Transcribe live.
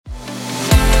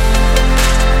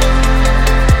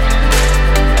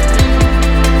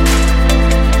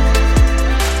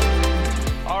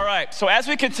so as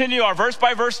we continue our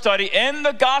verse-by-verse study in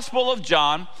the Gospel of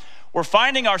John, we're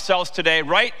finding ourselves today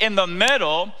right in the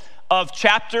middle of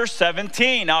chapter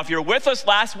 17. Now, if you're with us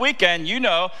last weekend, you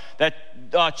know that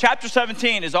chapter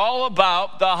 17 is all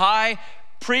about the high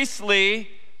priestly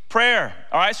prayer.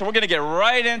 All right, so we're going to get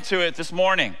right into it this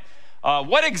morning.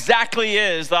 What exactly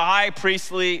is the high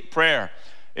priestly prayer?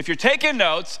 If you're taking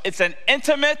notes, it's an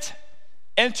intimate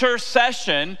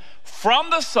intercession from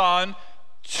the Son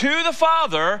to the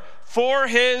Father for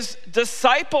his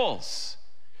disciples.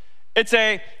 It's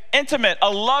a intimate,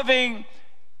 a loving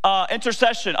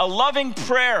intercession, a loving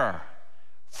prayer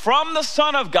from the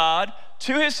Son of God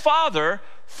to his Father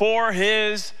for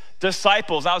his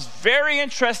disciples. Now, it's very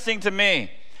interesting to me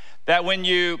that when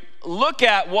you look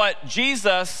at what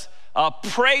Jesus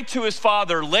prayed to his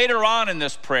Father later on in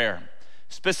this prayer,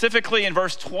 specifically in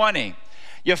verse 20,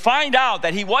 you find out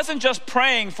that he wasn't just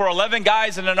praying for 11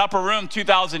 guys in an upper room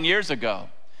 2,000 years ago,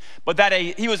 but that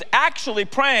he was actually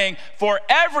praying for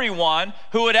everyone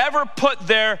who would ever put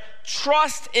their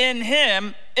trust in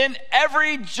him in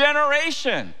every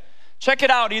generation. Check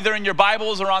it out either in your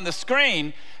Bibles or on the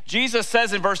screen. Jesus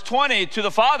says in verse 20 to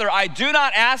the Father, I do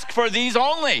not ask for these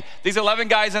only, these 11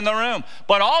 guys in the room,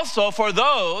 but also for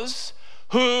those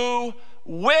who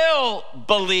will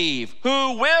believe,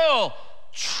 who will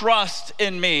trust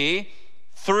in me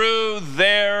through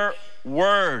their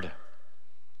word.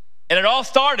 And it all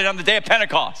started on the day of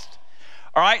Pentecost.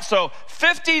 All right, so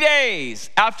 50 days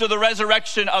after the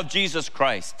resurrection of Jesus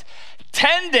Christ,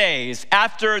 10 days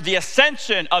after the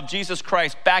ascension of Jesus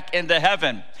Christ back into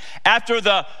heaven, after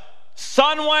the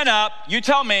sun went up, you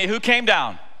tell me who came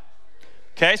down.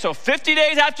 Okay, so 50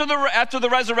 days after the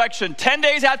resurrection, 10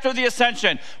 days after the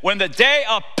ascension, when the day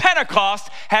of Pentecost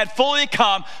had fully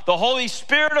come, the Holy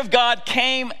Spirit of God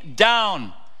came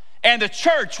down and the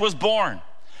church was born.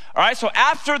 All right, so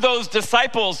after those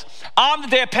disciples on the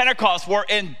day of Pentecost were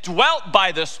indwelt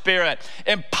by the Spirit,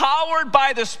 empowered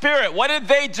by the Spirit, what did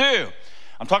they do?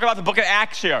 I'm talking about the book of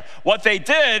Acts here. What they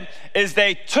did is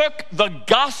they took the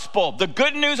gospel, the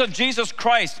good news of Jesus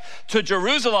Christ, to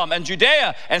Jerusalem and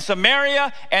Judea and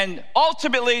Samaria and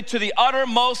ultimately to the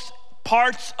uttermost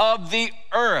parts of the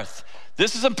earth.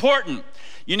 This is important.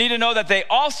 You need to know that they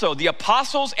also, the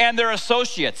apostles and their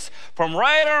associates, from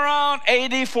right around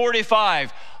AD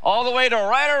 45 all the way to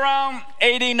right around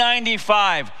AD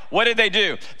 95, what did they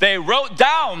do? They wrote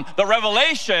down the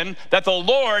revelation that the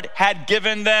Lord had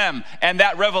given them. And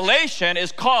that revelation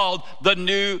is called the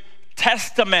New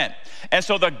Testament. And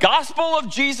so the gospel of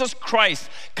Jesus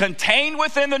Christ contained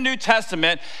within the New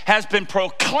Testament has been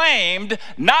proclaimed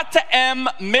not to M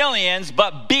millions,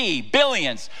 but B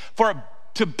billions,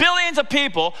 to billions of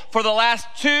people for the last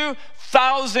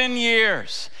 2,000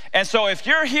 years. And so if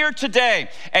you're here today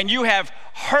and you have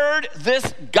heard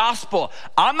this gospel,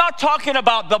 I'm not talking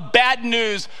about the bad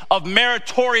news of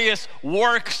meritorious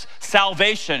works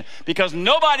salvation, because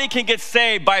nobody can get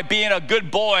saved by being a good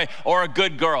boy or a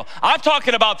good girl. I'm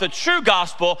talking about the true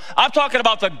gospel. I'm talking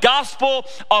about the gospel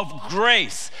of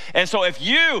grace. And so if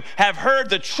you have heard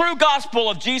the true gospel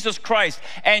of Jesus Christ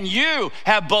and you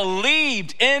have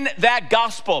believed in that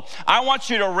gospel, I want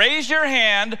you to raise your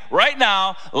hand right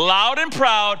now, loud and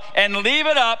proud, and leave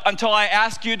it up until I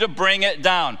ask you to bring it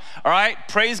down. All right,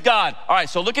 praise God. All right,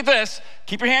 so look at this.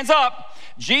 Keep your hands up.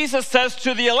 Jesus says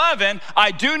to the 11,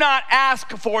 I do not ask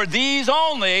for these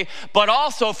only, but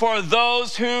also for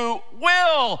those who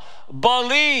will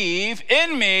believe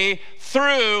in me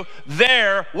through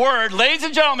their word. Ladies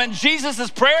and gentlemen, Jesus'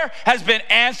 prayer has been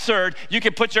answered. You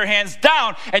can put your hands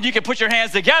down and you can put your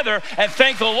hands together and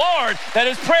thank the Lord that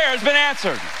his prayer has been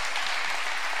answered.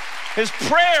 His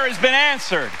prayer has been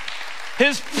answered.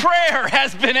 His prayer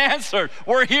has been answered.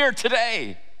 We're here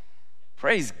today.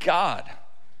 Praise God.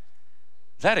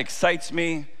 That excites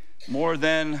me more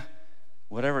than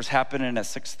whatever's happening at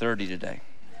 6:30 today.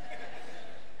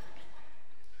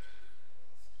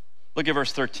 Look at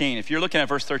verse 13. If you're looking at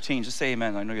verse 13, just say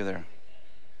amen. I know you're there.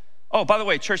 Oh, by the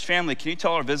way, church family, can you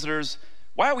tell our visitors,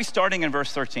 why are we starting in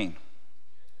verse 13?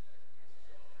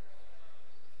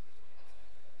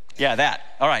 Yeah, that.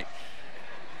 All right.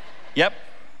 Yep.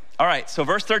 All right, so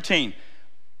verse 13.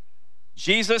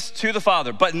 Jesus to the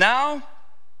Father, but now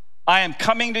I am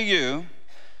coming to you,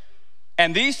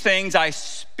 and these things I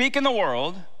speak in the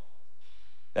world,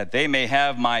 that they may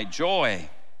have my joy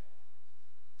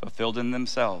fulfilled in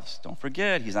themselves. Don't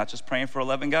forget, he's not just praying for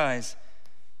 11 guys.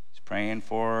 He's praying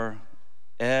for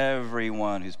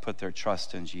everyone who's put their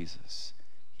trust in Jesus.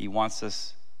 He wants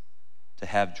us to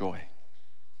have joy.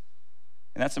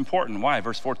 And that's important. Why?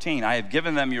 Verse 14, I have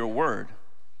given them your word,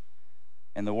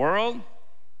 and the world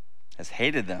has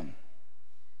hated them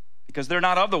because they're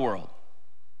not of the world,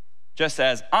 just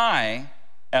as I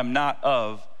am not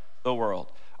of the world.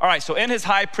 All right, so in his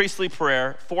high priestly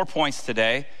prayer, 4 points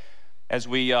today as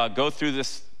we go through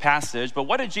this passage. But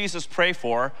what did Jesus pray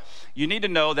for? You need to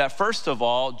know that, first of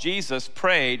all, Jesus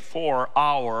prayed for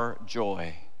our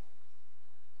joy.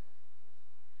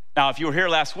 Now, if you were here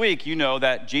last week, you know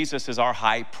that Jesus is our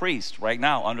high priest right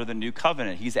now under the new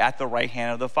covenant. He's at the right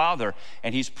hand of the Father,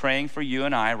 and he's praying for you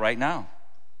and I right now.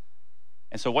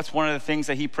 And so what's one of the things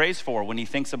that he prays for when he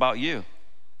thinks about you?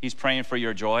 He's praying for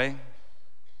your joy.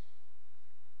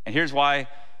 And here's why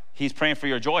he's praying for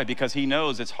your joy, because he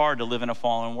knows it's hard to live in a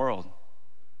fallen world. How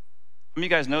many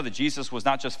of you guys know that Jesus was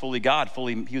not just fully God,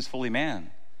 he was fully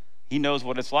man? He knows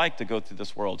what it's like to go through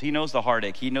this world. He knows the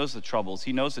heartache. He knows the troubles.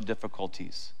 He knows the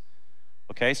difficulties.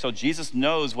 Okay, so Jesus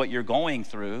knows what you're going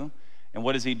through. And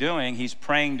what is he doing? He's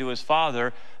praying to his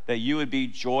Father that you would be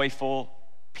joyful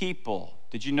people.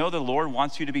 Did you know the Lord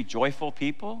wants you to be joyful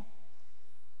people?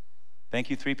 Thank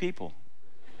you, 3 people.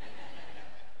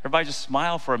 Everybody just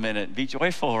smile for a minute and be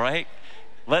joyful, right?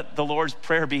 Let the Lord's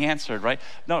prayer be answered, right?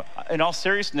 No, in all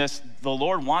seriousness, the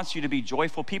Lord wants you to be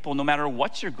joyful people no matter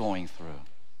what you're going through.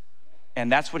 And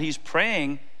that's what he's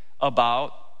praying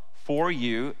about for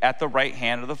you at the right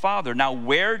hand of the Father. Now,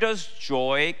 where does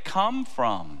joy come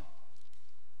from?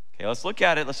 Okay, let's look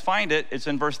at it. Let's find it. It's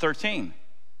in verse 13.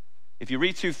 If you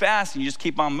read too fast and you just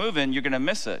keep on moving, you're going to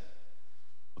miss it.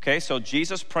 Okay, so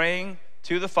Jesus praying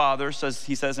to the Father,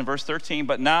 he says in verse 13,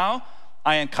 but now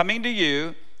I am coming to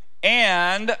you,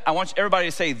 and I want everybody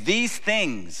to say, these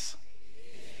things.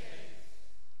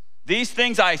 These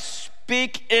things I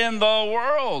speak in the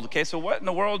world. Okay, so what in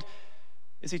the world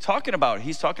is he talking about?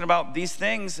 He's talking about these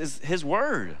things is his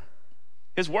word,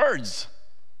 his words.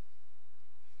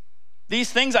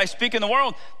 These things I speak in the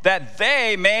world, that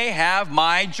they may have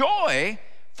my joy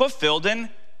fulfilled in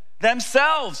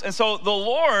themselves. And so the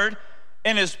Lord,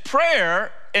 in his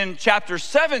prayer in chapter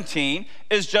 17,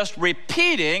 is just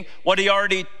repeating what he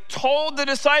already told the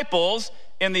disciples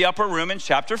in the upper room in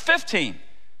chapter 15.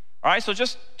 All right, so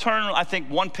just turn, I think,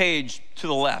 one page to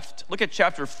the left. Look at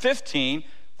chapter 15,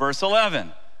 verse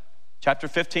 11. Chapter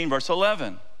 15, verse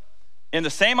 11. In the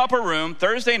same upper room,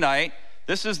 Thursday night,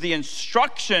 this is the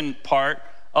instruction part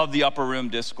of the upper room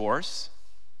discourse.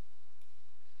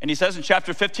 And he says in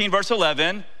chapter 15, verse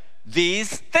 11,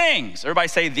 these things. Everybody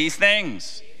say these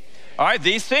things. All right,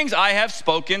 these things I have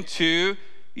spoken to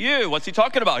you. What's he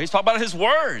talking about? He's talking about his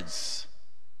words.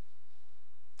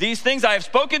 These things I have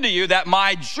spoken to you, that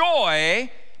my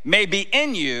joy may be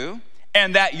in you,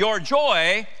 and that your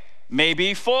joy may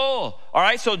be full. All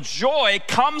right, so joy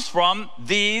comes from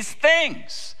these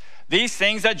things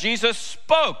that Jesus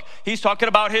spoke. He's talking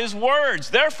about his words.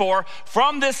 Therefore,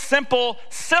 from this simple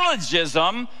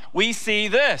syllogism, we see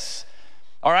this.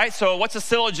 All right, so what's a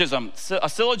syllogism? A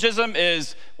syllogism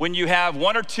is when you have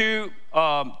one,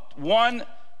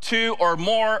 two, or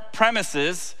more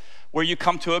premises where you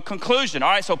come to a conclusion.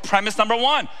 All right, so premise number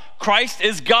 1, Christ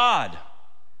is God.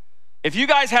 If you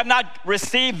guys have not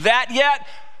received that yet,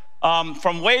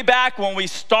 from way back when we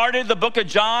started the book of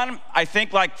John, I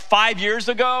think like 5 years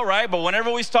ago, right? But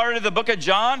whenever we started the book of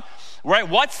John, right,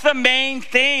 what's the main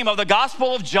theme of the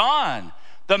Gospel of John?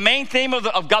 The main theme of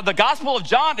the Gospel of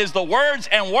John is the words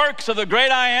and works of the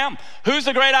great I am. Who's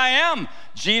the great I am?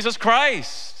 Jesus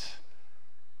Christ.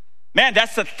 Man,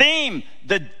 that's the theme,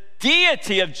 the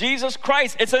deity of Jesus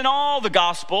Christ. It's in all the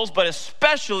Gospels, but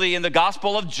especially in the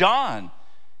Gospel of John.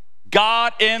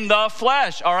 God in the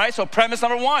flesh, all right? So premise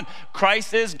number 1,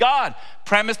 Christ is God.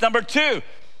 Premise number 2,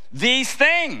 these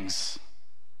things,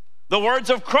 the words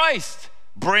of Christ,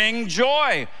 bring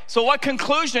joy. So what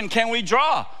conclusion can we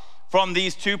draw from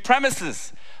these 2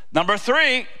 premises? Number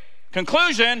 3,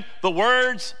 conclusion, the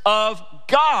words of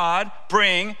God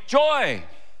bring joy.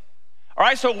 All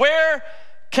right, so where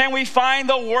can we find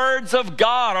the words of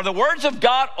God? Are the words of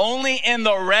God only in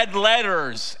the red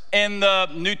letters in the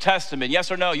New Testament?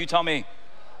 Yes or no? You tell me.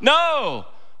 No,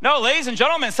 ladies and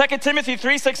gentlemen, 2 Timothy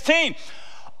 3:16.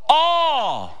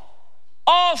 All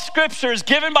scripture is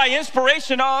given by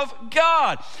inspiration of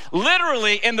God.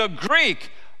 Literally in the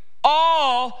Greek,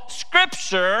 all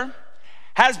scripture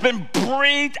has been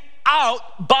breathed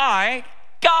out by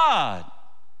God.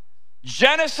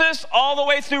 Genesis all the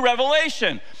way through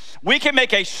Revelation. We can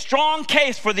make a strong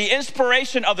case for the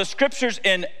inspiration of the scriptures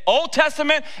in Old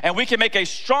Testament, and we can make a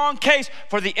strong case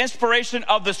for the inspiration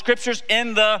of the scriptures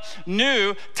in the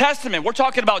New Testament. We're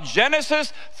talking about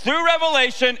Genesis through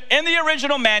Revelation in the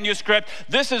original manuscript.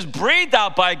 This is breathed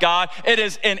out by God. It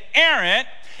is inerrant,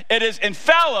 it is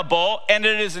infallible, and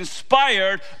it is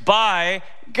inspired by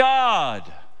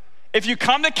God. If you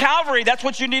come to Calvary, that's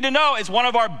what you need to know. It's one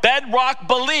of our bedrock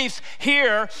beliefs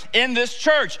here in this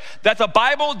church, that the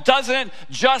Bible doesn't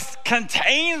just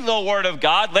contain the Word of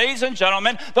God. Ladies and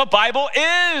gentlemen, the Bible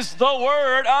is the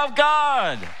Word of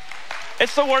God.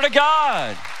 It's the Word of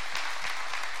God.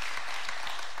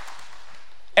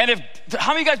 And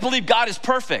how many of you guys believe God is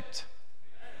perfect?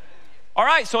 All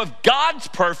right, so if God's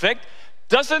perfect,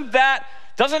 doesn't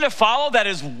it follow that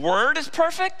his word is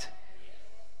perfect?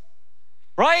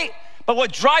 Right? But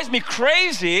what drives me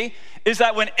crazy is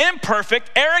that when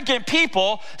imperfect, arrogant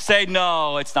people say,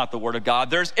 no, it's not the word of God,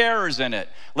 there's errors in it.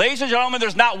 Ladies and gentlemen,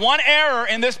 there's not one error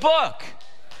in this book.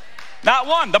 Not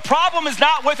one. The problem is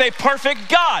not with a perfect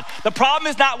God. The problem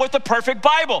is not with the perfect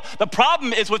Bible. The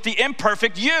problem is with the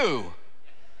imperfect you.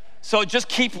 So just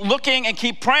keep looking and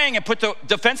keep praying and put the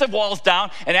defensive walls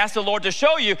down and ask the Lord to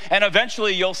show you, and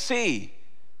eventually you'll see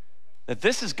that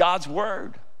this is God's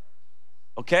word.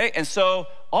 Okay? And so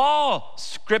all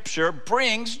scripture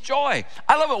brings joy.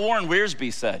 I love what Warren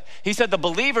Wiersbe said. He said, the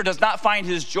believer does not find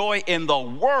his joy in the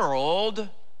world,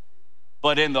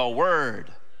 but in the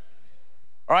word.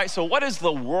 All right, so what is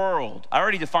the world? I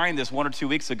already defined this 1 or 2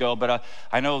 weeks ago, but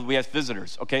I know we have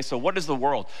visitors. Okay, so what is the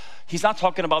world? He's not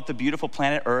talking about the beautiful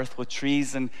planet Earth with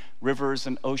trees and rivers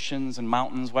and oceans and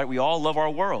mountains, right? We all love our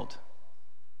world.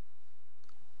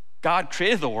 God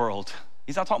created the world.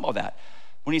 He's not talking about that.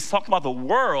 When he's talking about the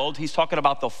world, he's talking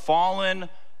about the fallen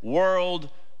world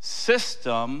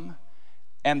system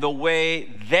and the way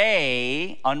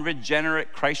they,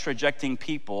 unregenerate, Christ-rejecting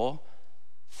people,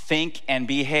 think and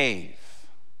behave.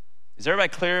 Is everybody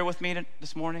clear with me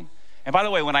this morning? And by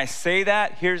the way, when I say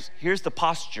that, here's the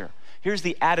posture. Here's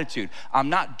the attitude. I'm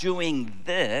not doing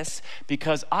this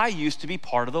because I used to be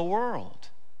part of the world.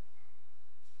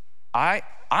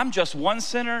 I'm just one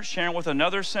sinner sharing with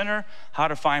another sinner how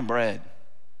to find bread.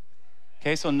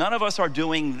 Okay, so none of us are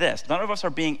doing this. None of us are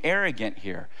being arrogant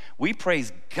here. We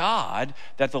praise God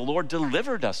that the Lord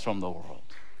delivered us from the world.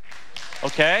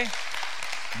 Okay?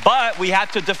 But we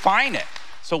have to define it.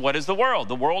 So what is the world?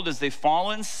 The world is the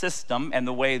fallen system and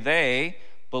the way they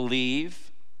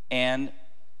believe and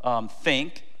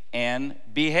think and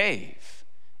behave.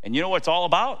 And you know what it's all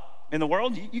about in the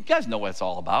world? You guys know what it's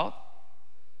all about.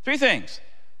 3 things: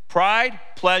 pride,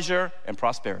 pleasure, and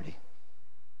prosperity.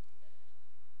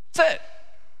 That's it.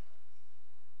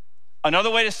 Another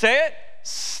way to say it: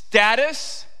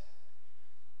 status,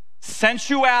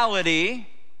 sensuality,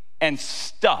 and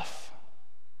stuff.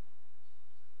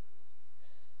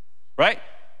 Right?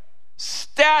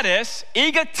 Status,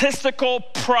 egotistical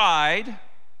pride,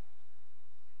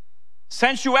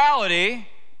 sensuality,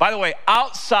 by the way,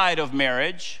 outside of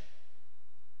marriage.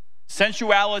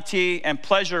 Sensuality and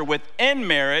pleasure within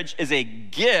marriage is a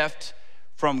gift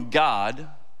from God.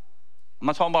 I'm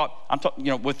not talking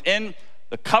about, within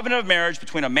the covenant of marriage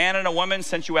between a man and a woman,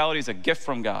 sensuality is a gift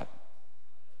from God.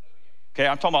 Okay,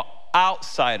 I'm talking about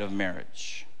outside of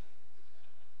marriage.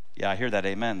 Yeah, I hear that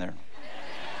amen there.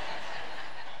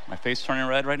 My face turning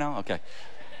red right now? Okay.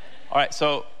 All right,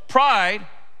 so pride,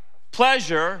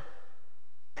 pleasure,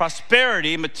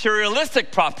 prosperity,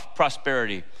 materialistic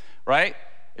prosperity, right?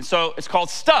 And so it's called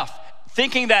stuff,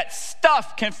 thinking that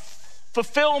stuff can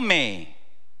fulfill me.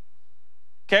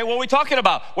 Okay, what are we talking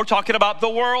about? We're talking about the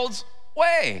world's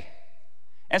way.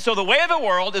 And so the way of the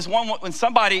world is one when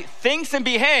somebody thinks and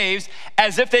behaves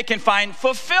as if they can find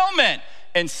fulfillment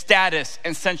in status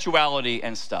and sensuality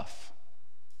and stuff.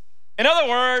 In other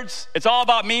words, it's all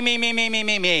about me, me, me, me, me,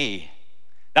 me, me.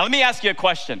 Now let me ask you a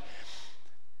question.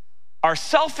 Are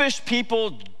selfish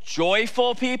people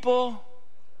joyful people?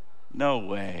 No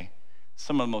way.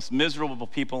 Some of the most miserable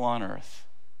people on earth.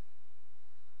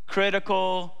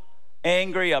 Critical,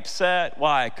 angry, upset.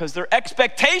 Why? Because their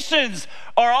expectations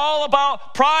are all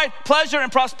about pride, pleasure,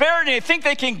 and prosperity. They think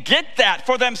they can get that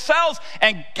for themselves.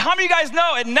 And how many of you guys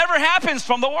know it never happens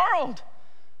from the world?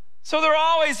 So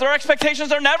their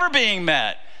expectations are never being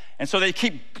met. And so they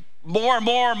keep more and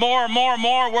more and more and more and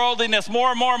more worldliness, more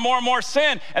and more and more and more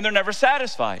sin, and they're never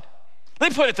satisfied.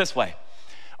 Let me put it this way.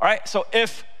 All right, so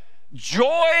if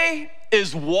joy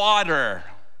is water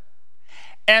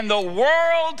and the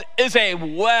world is a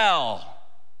well,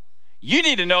 you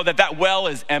need to know that that well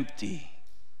is empty.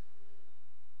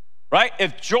 Right?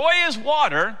 If joy is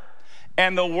water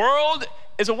and the world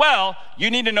is a well, you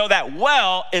need to know that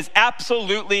well is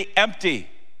absolutely empty.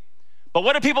 But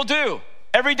what do people do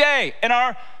every day in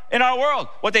our world?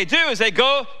 What they do is they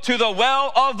go to the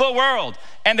well of the world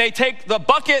and they take the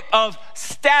bucket of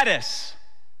status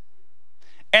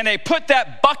and they put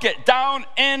that bucket down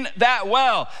in that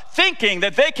well, thinking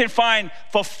that they can find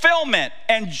fulfillment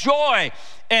and joy.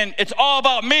 And it's all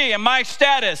about me and my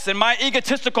status and my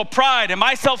egotistical pride and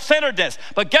my self-centeredness.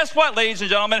 But guess what, ladies and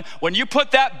gentlemen? When you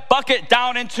put that bucket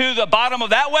down into the bottom of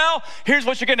that well, here's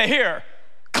what you're gonna hear.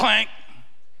 Clank.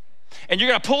 And you're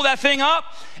gonna pull that thing up,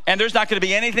 and there's not gonna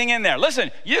be anything in there.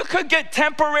 Listen, you could get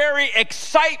temporary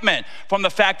excitement from the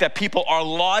fact that people are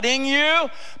lauding you,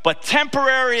 but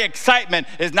temporary excitement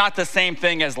is not the same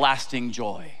thing as lasting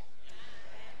joy.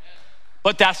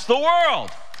 But that's the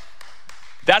world.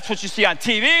 That's what you see on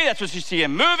TV, that's what you see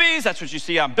in movies, that's what you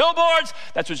see on billboards,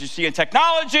 that's what you see in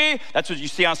technology, that's what you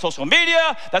see on social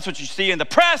media, that's what you see in the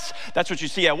press, that's what you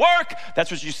see at work,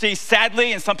 that's what you see,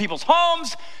 sadly, in some people's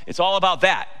homes. It's all about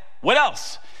that. What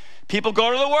else? People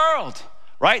go to the world,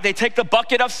 right? They take the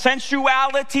bucket of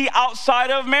sensuality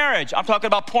outside of marriage. I'm talking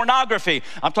about pornography.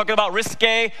 I'm talking about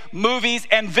risque movies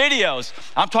and videos.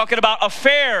 I'm talking about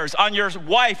affairs on your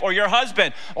wife or your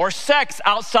husband, or sex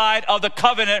outside of the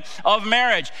covenant of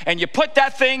marriage. And you put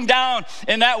that thing down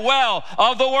in that well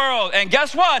of the world. And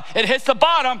guess what? It hits the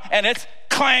bottom and it's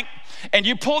clank. And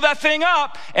you pull that thing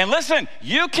up, and listen,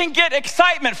 you can get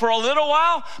excitement for a little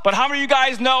while, but how many of you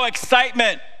guys know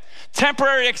excitement?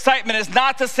 Temporary excitement is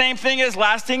not the same thing as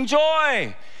lasting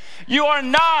joy. You are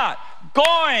not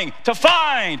going to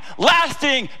find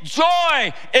lasting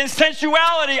joy in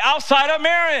sensuality outside of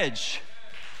marriage.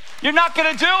 You're not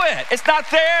gonna do it. It's not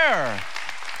there.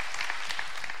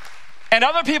 And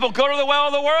other people go to the well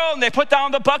of the world and they put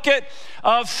down the bucket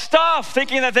of stuff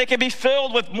thinking that they can be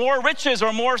filled with more riches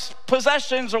or more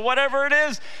possessions or whatever it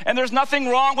is. And there's nothing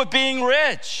wrong with being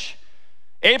rich.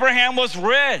 Abraham was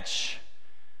rich.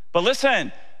 But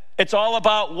listen, it's all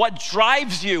about what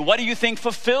drives you. What do you think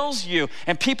fulfills you?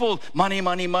 And people, money,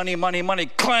 money, money, money, money,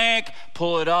 clank,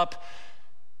 pull it up.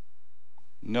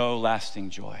 No lasting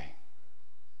joy.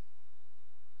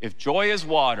 If joy is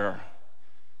water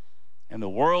and the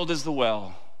world is the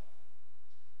well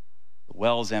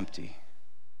is empty.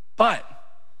 But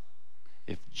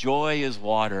if joy is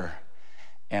water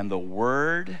and the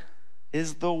word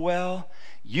is the well,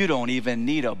 you don't even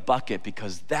need a bucket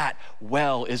because that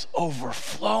well is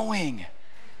overflowing.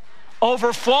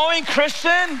 Overflowing,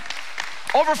 Christian.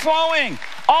 Overflowing.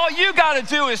 All you got to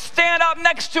do is stand up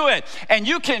next to it and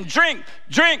you can drink,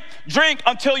 drink, drink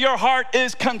until your heart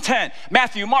is content.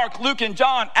 Matthew, Mark, Luke, and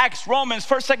John, Acts, Romans,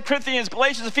 1st, 2nd Corinthians,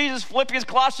 Galatians, Ephesians, Philippians,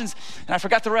 Colossians, and I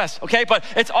forgot the rest, okay? But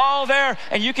it's all there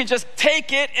and you can just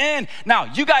take it in. Now,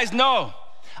 you guys know,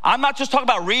 I'm not just talking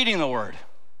about reading the word.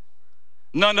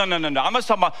 No. I'm not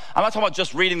talking about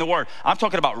just reading the word. I'm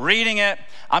talking about reading it.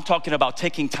 I'm talking about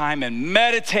taking time and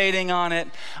meditating on it.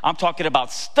 I'm talking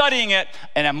about studying it.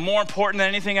 And more important than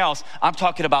anything else, I'm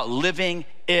talking about living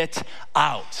it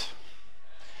out.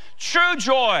 True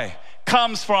joy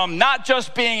comes from not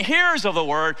just being hearers of the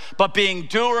word, but being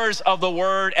doers of the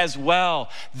word as well.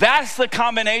 That's the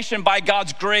combination by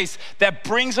God's grace that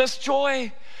brings us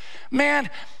joy. Man,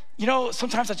 you know,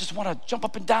 sometimes I just want to jump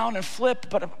up and down and flip,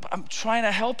 but I'm trying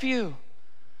to help you.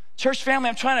 Church family,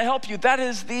 I'm trying to help you. That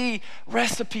is the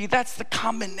recipe. That's the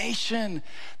combination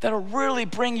that'll really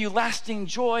bring you lasting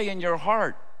joy in your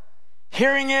heart.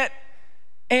 Hearing it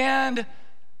and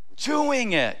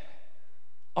doing it,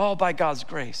 all by God's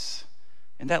grace.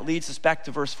 And that leads us back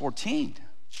to verse 14.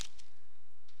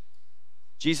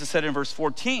 Jesus said in verse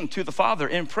 14 to the Father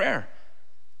in prayer,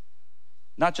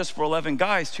 not just for 11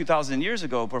 guys 2,000 years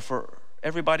ago, but for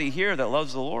everybody here that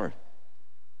loves the Lord,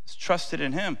 is trusted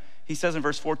in him. He says in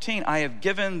verse 14, I have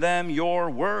given them your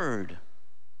word,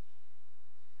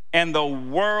 and the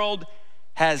world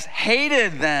has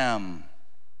hated them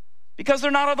because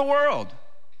they're not of the world,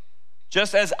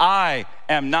 just as I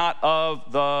am not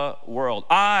of the world.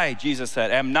 I, Jesus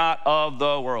said, am not of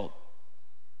the world.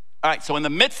 All right, so in the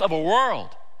midst of a world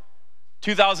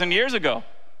 2,000 years ago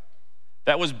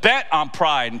that was bent on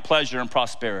pride and pleasure and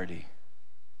prosperity,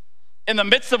 in the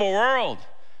midst of a world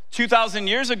 2,000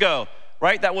 years ago,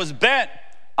 right, that was bent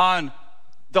on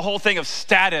the whole thing of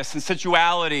status and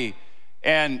sensuality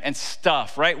and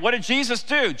stuff, right? What did Jesus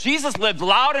do? Jesus lived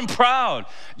loud and proud.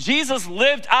 Jesus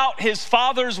lived out his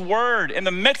Father's word in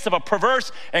the midst of a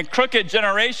perverse and crooked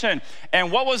generation.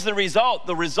 And what was the result?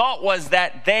 The result was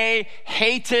that they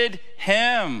hated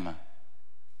him.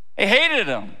 They hated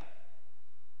him.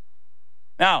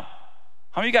 Now,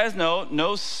 how many of you guys know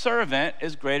no servant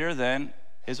is greater than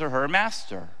his or her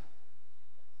master?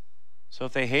 So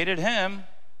if they hated him,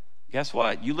 guess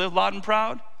what? You live loud and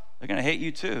proud, they're going to hate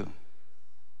you too.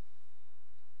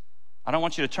 I don't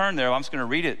want you to turn there. I'm just going to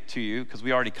read it to you because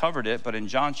we already covered it. But in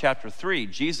John chapter 3,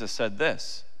 Jesus said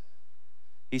this.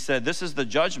 He said, this is the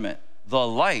judgment. the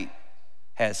light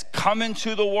has come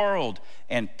into the world,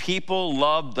 and people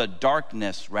love the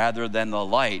darkness rather than the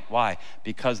light. Why?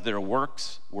 Because their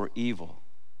works were evil.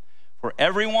 For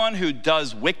everyone who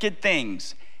does wicked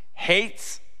things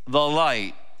hates the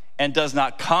light and does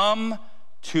not come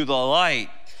to the light,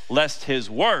 lest his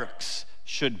works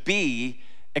should be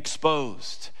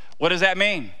exposed. What does that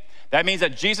mean? That means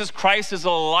that Jesus Christ is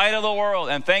the light of the world,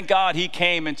 and thank God he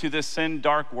came into this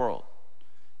sin-dark world,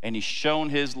 and he's shown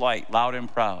his light loud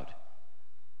and proud.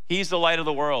 He's the light of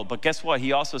the world, but guess what?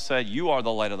 He also said, you are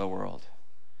the light of the world.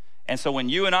 And so when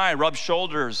you and I rub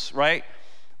shoulders, right,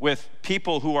 with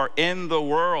people who are in the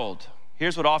world,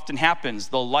 here's what often happens.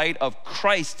 The light of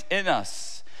Christ in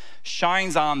us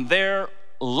shines on their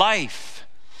life,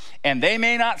 and they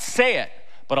may not say it,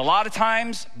 but a lot of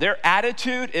times their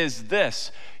attitude is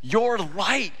this: your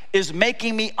light is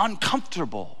making me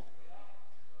uncomfortable.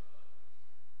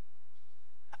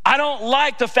 I don't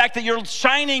like the fact that you're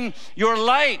shining your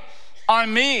light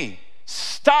on me.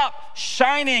 Stop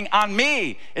shining on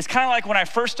me. It's kind of like when I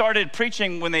first started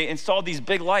preaching when they installed these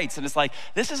big lights, and it's like,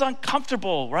 this is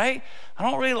uncomfortable, right? I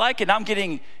don't really like it. Now I'm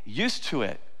getting used to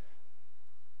it.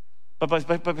 But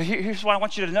here's what I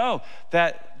want you to know,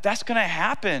 that's gonna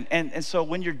happen. And so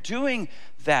when you're doing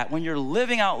that, when you're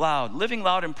living out loud, living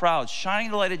loud and proud,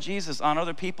 shining the light of Jesus on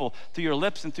other people through your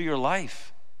lips and through your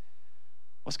life,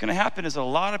 what's gonna happen is a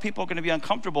lot of people are gonna be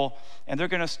uncomfortable, and they're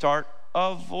gonna start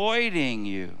avoiding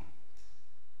you.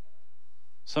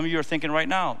 Some of you are thinking right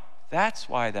now, that's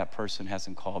why that person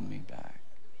hasn't called me back.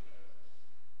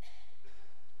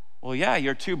 Well, yeah,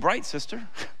 you're too bright, sister.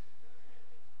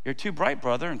 You're too bright,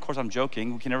 brother. And of course, I'm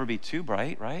joking. We can never be too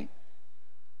bright, right?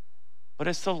 But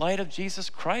it's the light of Jesus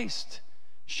Christ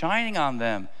shining on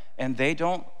them, and they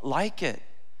don't like it.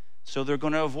 So they're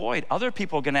going to avoid. Other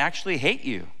people are going to actually hate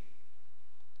you.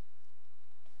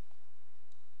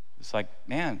 It's like,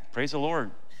 man, praise the Lord.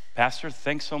 Pastor,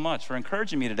 thanks so much for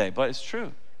encouraging me today. But it's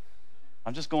true.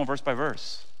 I'm just going verse by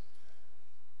verse.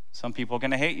 Some people are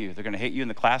going to hate you. They're going to hate you in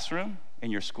the classroom,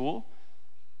 in your school.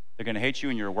 They're going to hate you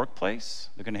in your workplace.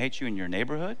 They're going to hate you in your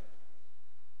neighborhood.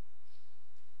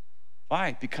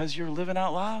 Why? Because you're living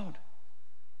out loud.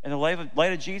 And the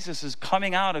light of Jesus is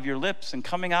coming out of your lips and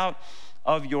coming out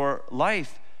of your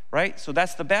life, right? So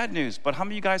that's the bad news. But how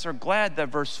many of you guys are glad that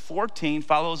verse 14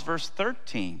 follows verse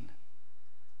 13?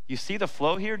 You see the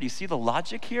flow here? Do you see the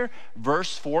logic here?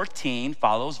 Verse 14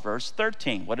 follows verse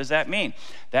 13. What does that mean?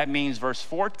 That means verse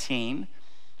 14,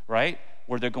 right,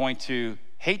 where they're going to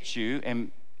hate you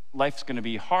and life's going to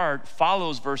be hard,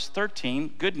 follows verse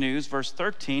 13. Good news, verse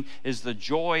 13 is the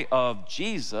joy of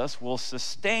Jesus will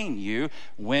sustain you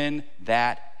when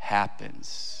that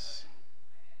happens.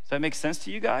 Does that make sense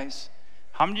to you guys?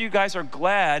 How many of you guys are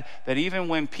glad that even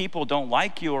when people don't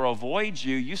like you or avoid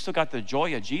you, you still got the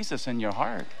joy of Jesus in your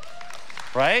heart,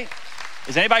 right?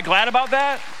 Is anybody glad about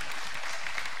that?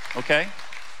 Okay.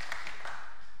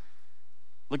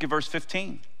 Look at verse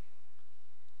 15.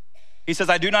 He says,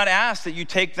 I do not ask that you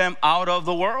take them out of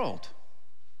the world,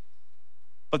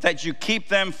 but that you keep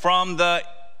them from the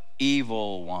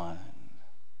evil one.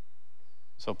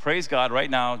 So praise God right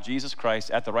now, Jesus Christ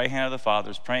at the right hand of the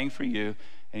Father is praying for you,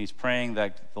 and he's praying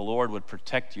that the Lord would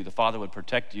protect you, the Father would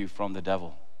protect you from the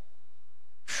devil.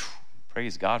 Whew,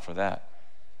 praise God for that.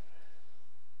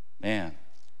 Man.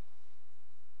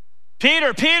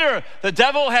 Peter, the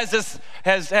devil has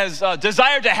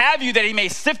desired to have you that he may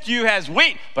sift you as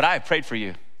wheat, but I have prayed for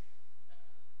you.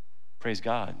 Praise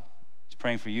God. He's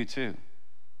praying for you too.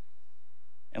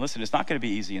 And listen, it's not going to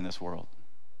be easy in this world.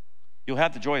 You'll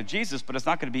have the joy of Jesus, but it's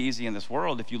not going to be easy in this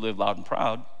world if you live loud and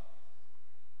proud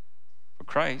for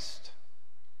Christ.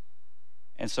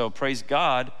 And so praise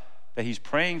God that he's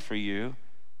praying for you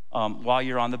while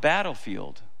you're on the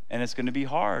battlefield. And it's going to be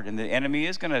hard, and the enemy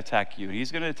is going to attack you. He's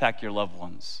going to attack your loved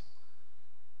ones.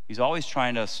 He's always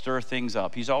trying to stir things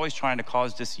up. He's always trying to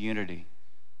cause disunity,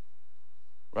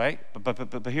 right?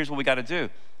 But here's what we got to do,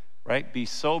 right? Be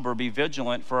sober, be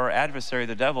vigilant, for our adversary,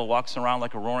 the devil, walks around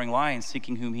like a roaring lion,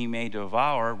 seeking whom he may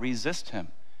devour. Resist him.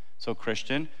 So,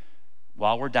 Christian,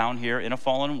 while we're down here in a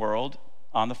fallen world,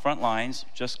 on the front lines,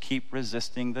 just keep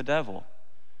resisting the devil.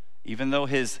 Even though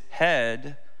his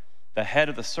head, the head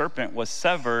of the serpent, was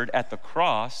severed at the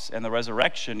cross and the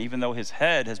resurrection, even though his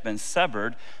head has been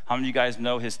severed, how many of you guys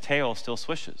know his tail still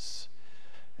swishes?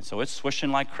 And so it's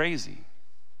swishing like crazy.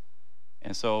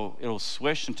 And so it'll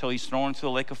swish until he's thrown into the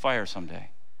lake of fire someday.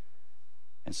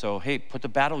 And so, hey, put the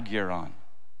battle gear on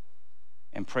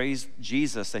and praise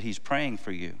Jesus that he's praying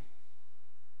for you.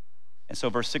 And so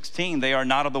verse 16, they are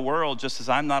not of the world, just as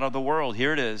I'm not of the world.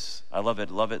 Here it is. I love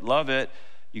it, love it, love it.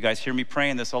 You guys hear me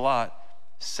praying this a lot.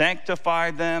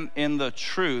 Sanctify them in the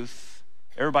truth.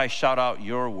 Everybody shout out,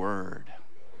 your word.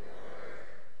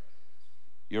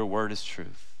 Your word is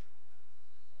truth.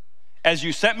 As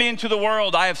you sent me into the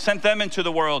world, I have sent them into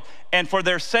the world, and for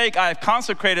their sake I have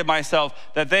consecrated myself,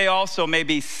 that they also may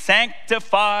be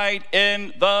sanctified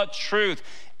in the truth.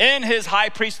 In his high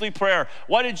priestly prayer,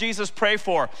 what did Jesus pray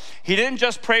for? He didn't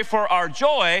just pray for our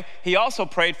joy, he also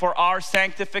prayed for our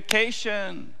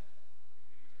sanctification.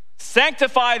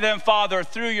 Sanctify them, Father,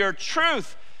 through your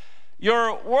truth.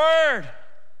 Your word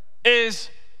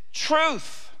is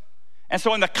truth. And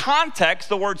so in the context,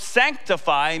 the word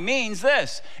sanctify means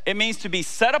this. It means to be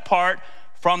set apart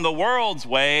from the world's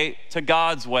way to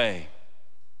God's way.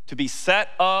 To be set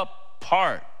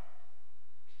apart.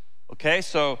 Okay,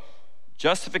 so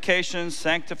justification,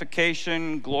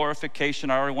 sanctification,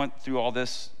 glorification. I already went through all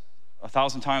this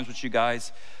 1,000 times with you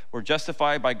guys. We're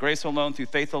justified by grace alone, through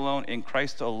faith alone, in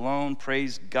Christ alone.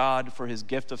 Praise God for his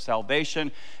gift of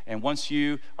salvation. And once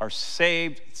you are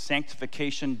saved,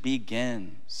 sanctification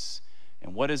begins.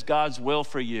 And what is God's will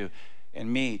for you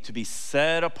and me? To be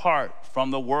set apart from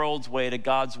the world's way to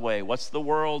God's way. What's the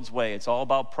world's way? It's all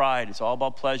about pride. It's all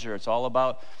about pleasure. It's all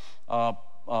about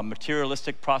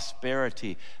materialistic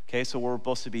prosperity. Okay, so we're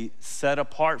supposed to be set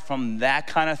apart from that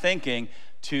kind of thinking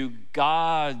to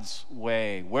God's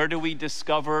way. Where do we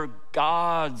discover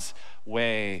God's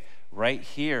way? Right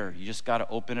here. You just got to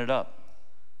open it up.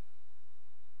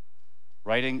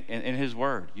 Right in his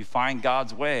word. You find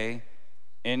God's way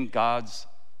in God's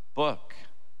book.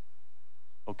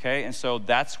 Okay, and so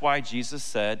that's why Jesus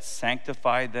said,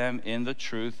 sanctify them in the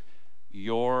truth.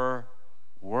 Your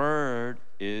word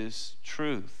is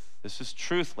truth. This is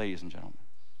truth, ladies and gentlemen.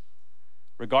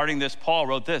 Regarding this, Paul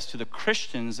wrote this to the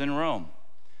Christians in Rome.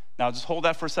 Now, just hold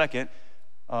that for a second,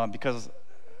 because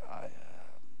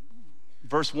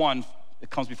verse 1, it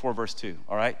comes before verse 2,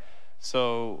 all right?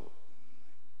 So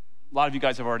a lot of you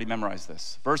guys have already memorized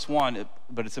this. Verse 1,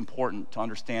 but it's important to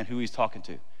understand who he's talking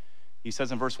to. He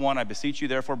says in verse 1, I beseech you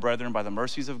therefore, brethren, by the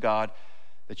mercies of God,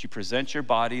 that you present your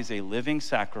bodies a living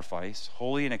sacrifice,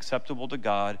 holy and acceptable to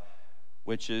God,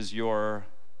 which is your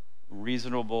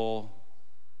reasonable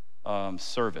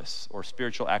service or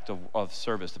spiritual act of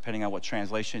service, depending on what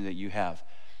translation that you have.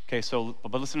 Okay, so,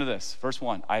 but listen to this. Verse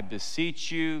 1, I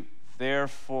beseech you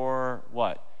therefore,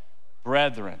 what?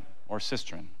 Brethren or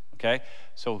sistren. Okay,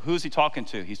 so who's he talking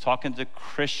to? He's talking to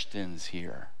Christians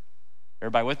here.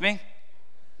 Everybody with me?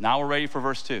 Now we're ready for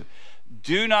verse 2.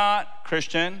 Do not,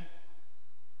 Christian,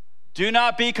 do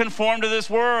not be conformed to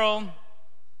this world,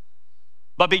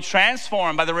 but be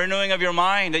transformed by the renewing of your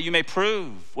mind, that you may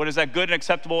prove what is that good and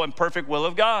acceptable and perfect will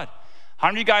of God. How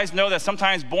many of you guys know that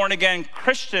sometimes born-again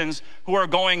Christians who are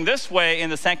going this way in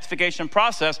the sanctification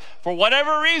process, for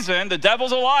whatever reason, the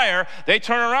devil's a liar, they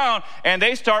turn around and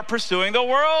they start pursuing the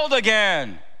world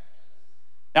again.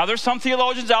 Now, there's some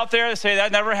theologians out there that say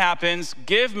that never happens.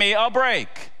 Give me a break.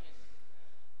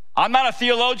 I'm not a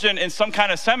theologian in some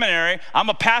kind of seminary. I'm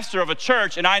a pastor of a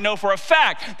church, and I know for a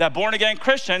fact that born-again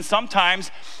Christians sometimes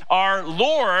are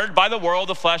lured by the world,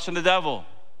 the flesh, and the devil.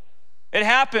 It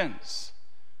happens.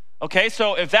 Okay,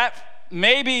 so if that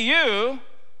may be you,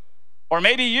 or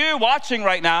maybe you watching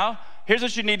right now, here's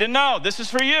what you need to know. This is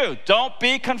for you. Don't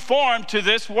be conformed to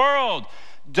this world.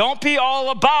 Don't be all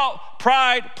about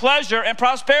pride, pleasure, and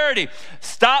prosperity.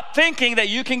 Stop thinking that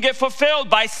you can get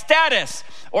fulfilled by status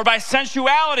or by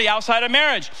sensuality outside of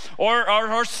marriage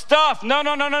or stuff. No.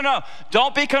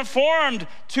 Don't be conformed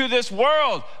to this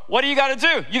world. What do you got to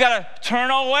do? You got to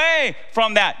turn away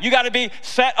from that. You got to be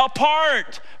set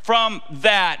apart from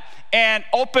that and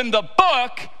open the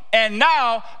book and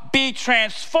now be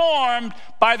transformed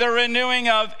by the renewing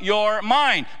of your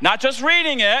mind. Not just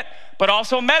reading it, but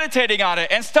also meditating on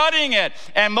it and studying it.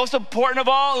 And most important of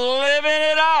all, living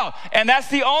it out. And that's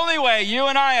the only way you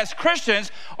and I as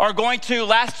Christians are going to,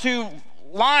 last two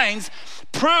lines,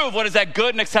 prove what is that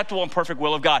good and acceptable and perfect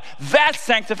will of God. That's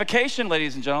sanctification,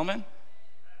 ladies and gentlemen.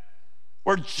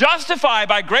 We're justified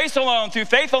by grace alone, through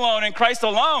faith alone, in Christ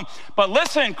alone. But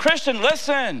listen, Christian,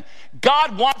 listen.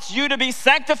 God wants you to be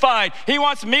sanctified. He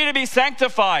wants me to be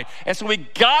sanctified. And so we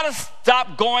got to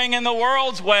stop going in the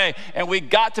world's way, and we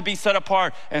got to be set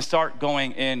apart and start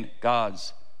going in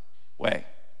God's way.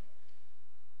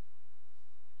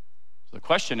 So the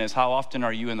question is, how often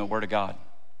are you in the Word of God?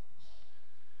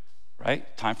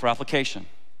 Right? Time for application.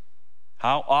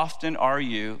 How often are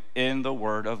you in the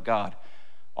Word of God?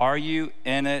 Are you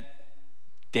in it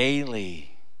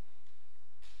daily?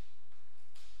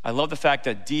 I love the fact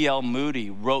that D.L. Moody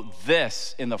wrote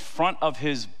this in the front of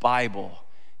his Bible.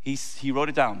 He wrote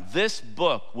it down. This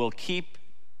book will keep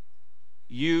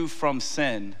you from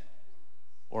sin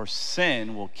or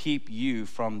sin will keep you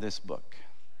from this book.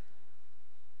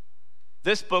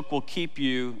 This book will keep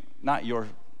you, not your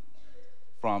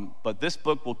from, but this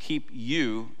book will keep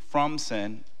you from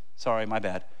sin. Sorry, my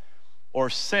bad. Or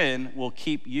sin will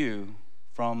keep you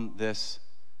from this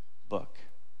book.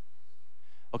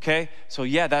 Okay? So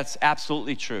yeah, that's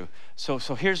absolutely true. So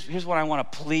here's what I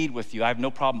want to plead with you. I have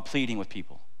no problem pleading with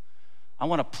people. I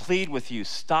want to plead with you,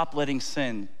 stop letting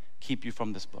sin keep you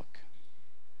from this book.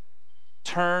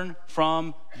 Turn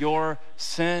from your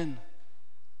sin.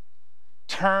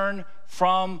 Turn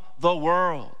from the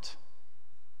world.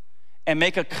 And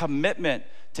make a commitment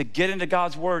to get into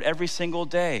God's word every single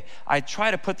day. I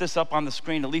try to put this up on the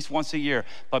screen at least once a year,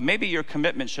 but maybe your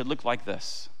commitment should look like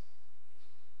this.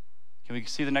 Can we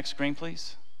see the next screen,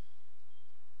 please?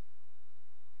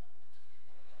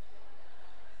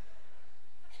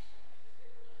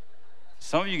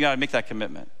 Some of you got to make that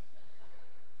commitment.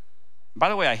 By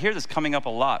the way, I hear this coming up a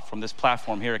lot from this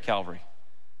platform here at Calvary.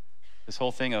 This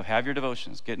whole thing of have your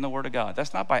devotions, get in the Word of God.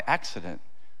 That's not by accident.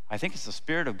 I think it's the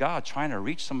Spirit of God trying to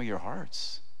reach some of your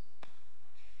hearts.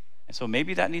 And so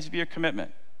maybe that needs to be your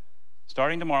commitment.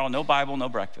 Starting tomorrow, no Bible, no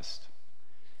breakfast.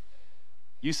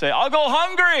 You say, I'll go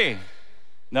hungry.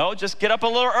 No, just get up a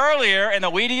little earlier and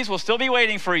the Wheaties will still be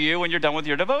waiting for you when you're done with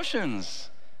your devotions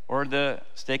or the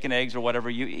steak and eggs or whatever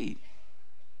you eat.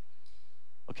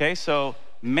 Okay, so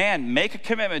man, make a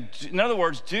commitment. In other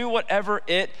words, do whatever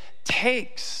it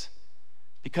takes.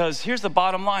 Because here's the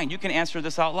bottom line. You can answer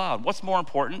this out loud. What's more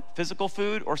important, physical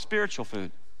food or spiritual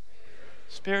food?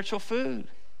 Spiritual food.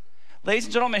 Ladies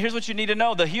and gentlemen, here's what you need to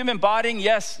know. The human body,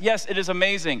 yes, it is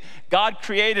amazing. God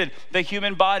created the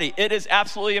human body. It is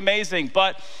absolutely amazing.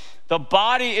 But the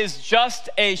body is just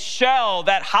a shell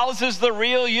that houses the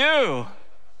real you.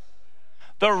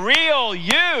 The real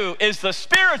you is the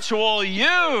spiritual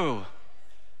you.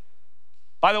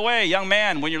 By the way, young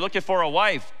man, when you're looking for a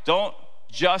wife, don't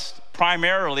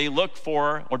primarily look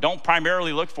for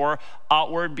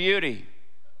outward beauty.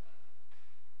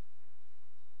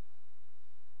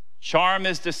 Charm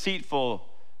is deceitful,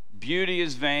 beauty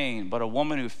is vain, but a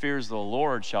woman who fears the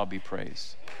Lord shall be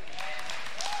praised.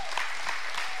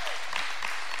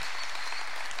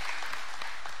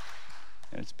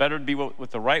 And it's better to be with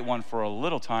the right one for a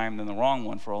little time than the wrong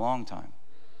one for a long time.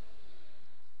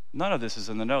 None of this is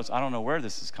in the notes. I don't know where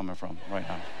this is coming from right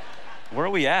now. Where are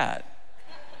we at?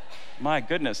 My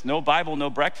goodness, no Bible, no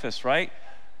breakfast, right?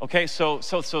 Okay, so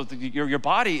your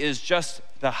body is just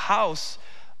the house,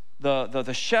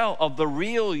 the shell of the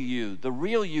real you. The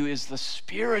real you is the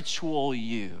spiritual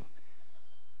you.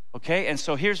 Okay, and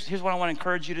so here's what I want to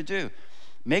encourage you to do.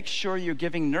 Make sure you're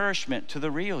giving nourishment to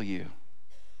the real you.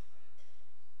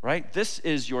 Right? This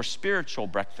is your spiritual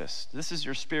breakfast. This is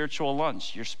your spiritual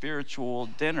lunch, your spiritual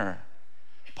dinner.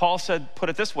 Paul said, put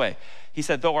it this way. He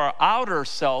said, though our outer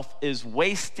self is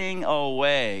wasting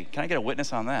away. Can I get a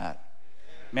witness on that?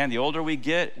 Man, the older we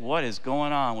get, what is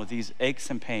going on with these aches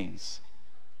and pains?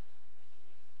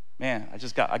 Man,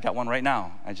 I got one right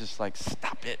now. I just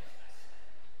stop it.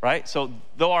 Right? So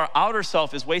though our outer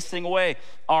self is wasting away,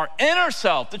 our inner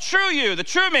self, the true you, the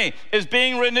true me, is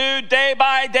being renewed day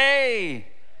by day.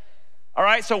 All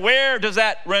right, so where does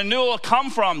that renewal come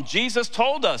from? Jesus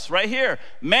told us right here,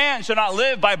 man shall not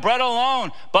live by bread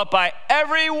alone, but by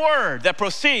every word that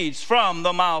proceeds from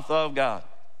the mouth of God.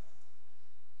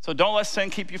 So don't let sin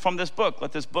keep you from this book.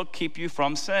 Let this book keep you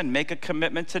from sin. Make a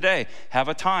commitment today. Have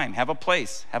a time, have a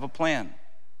place, have a plan.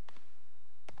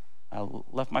 I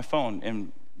left my phone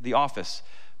in the office,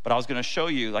 but I was going to show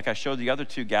you, like I showed the other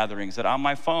two gatherings, that on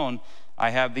my phone,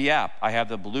 I have the app. I have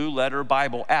the Blue Letter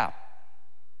Bible app.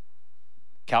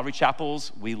 Calvary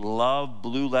Chapels, we love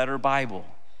Blue Letter Bible,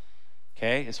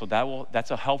 okay? And so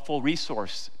that's a helpful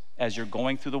resource as you're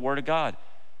going through the Word of God,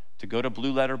 to go to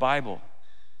Blue Letter Bible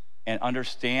and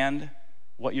understand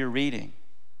what you're reading.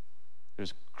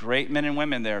 There's great men and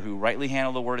women there who rightly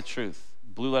handle the Word of truth.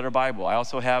 Blue Letter Bible. I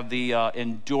also have the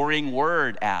Enduring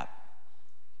Word app.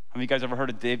 How many of you guys ever heard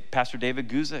of Pastor David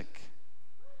Guzik?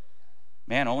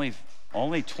 Man,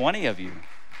 only 20 of you.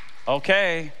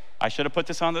 Okay. I should have put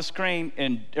this on the screen.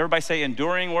 And everybody say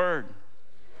Enduring Word.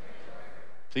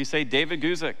 Please say David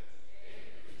Guzik.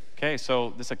 Okay,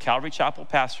 so this is a Calvary Chapel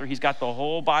pastor. He's got the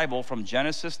whole Bible from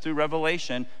Genesis through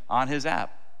Revelation on his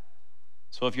app.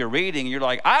 So if you're reading and you're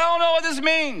like, I don't know what this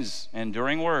means,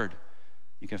 Enduring Word,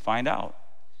 you can find out.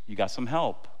 You got some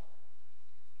help.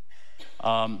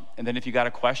 And then if you got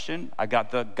a question, I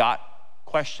got the Got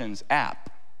Questions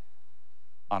app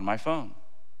on my phone.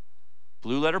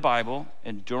 Blue Letter Bible,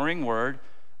 Enduring Word,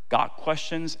 Got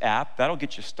Questions app. That'll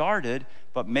get you started,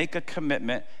 but make a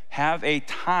commitment. Have a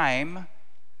time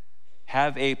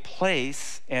have a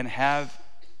place, and have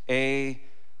a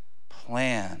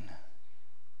plan.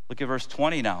 Look at verse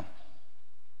 20 now.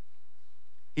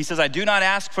 He says, I do not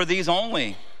ask for these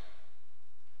only,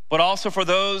 but also for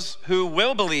those who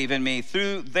will believe in me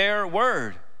through their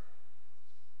word,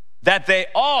 that they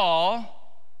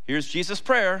all, here's Jesus'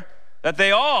 prayer, that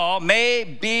they all may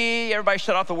be, everybody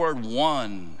shut out the word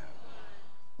one.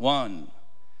 One.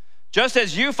 Just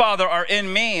as you, Father, are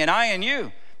in me and I in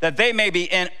you, that they may be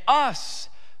in us,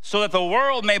 so that the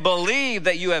world may believe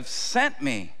that you have sent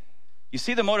me. You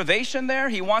see the motivation there?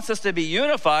 He wants us to be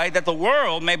unified, that the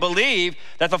world may believe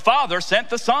that the Father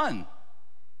sent the Son.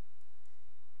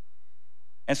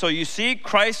 And so you see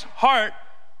Christ's heart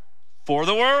for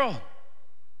the world.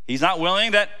 He's not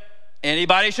willing that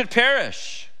anybody should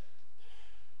perish.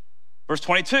 Verse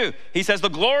 22, he says, the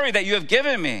glory that you have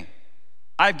given me,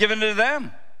 I've given to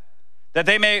them, that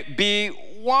they may be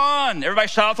one. Everybody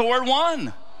shout out the word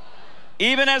one.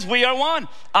 Even as we are one,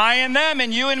 I and them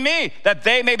and you and me, that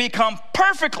they may become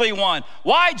perfectly one.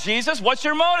 Why, Jesus? What's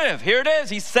your motive? Here it is.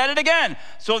 He said it again.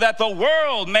 So that the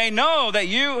world may know that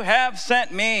you have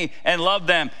sent me and loved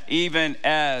them, even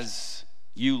as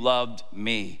you loved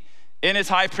me. In his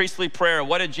high priestly prayer,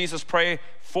 what did Jesus pray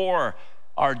for?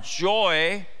 Our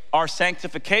joy, our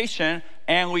sanctification,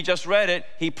 and we just read it,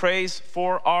 he prays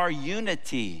for our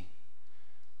unity.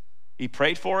 He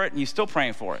prayed for it, and he's still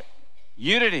praying for it.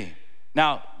 Unity.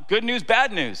 Now, good news,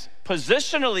 bad news.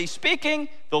 Positionally speaking,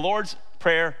 the Lord's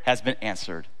prayer has been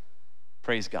answered.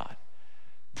 Praise God.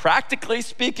 Practically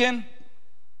speaking,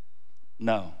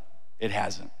 no, it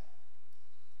hasn't.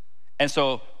 And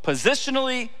so,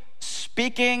 positionally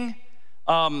speaking,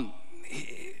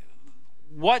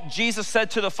 what Jesus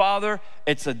said to the Father,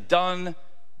 it's a done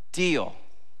deal.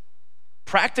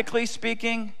 Practically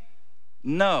speaking,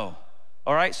 no.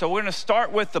 All right, so we're going to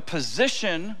start with the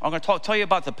position. I'm going to tell you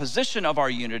about the position of our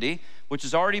unity, which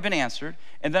has already been answered.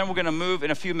 And then we're going to move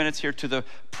in a few minutes here to the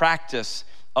practice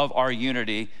of our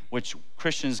unity, which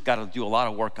Christians got to do a lot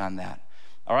of work on that.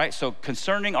 All right, so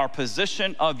concerning our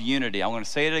position of unity, I'm going to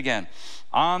say it again.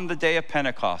 On the day of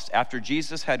Pentecost, after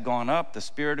Jesus had gone up, the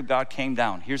Spirit of God came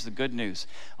down. Here's the good news.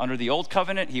 Under the old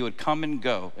covenant, he would come and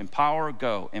go, empower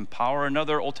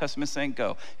another Old Testament saint,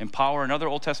 go, empower another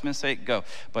Old Testament saint, go.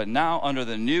 But now under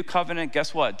the new covenant,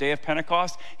 guess what? Day of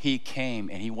Pentecost, he came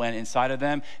and he went inside of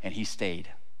them and he stayed.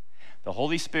 The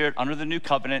Holy Spirit under the new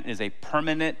covenant is a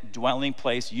permanent dwelling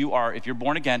place. You are, if you're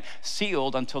born again,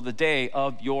 sealed until the day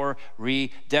of your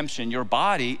redemption. Your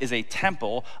body is a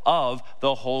temple of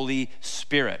the Holy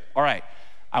Spirit. All right,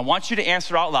 I want you to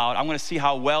answer out loud. I'm going to see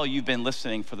how well you've been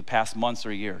listening for the past months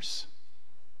or years.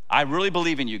 I really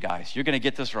believe in you guys. You're going to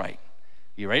get this right.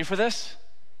 You ready for this?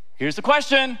 Here's the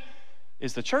question.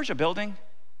 Is the church a building?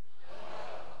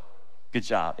 Good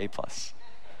job, A+.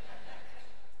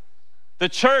 The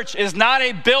church is not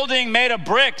a building made of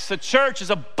bricks. The church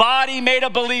is a body made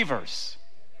of believers.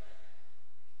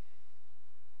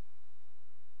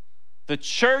 The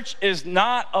church is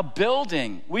not a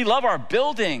building. We love our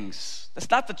buildings.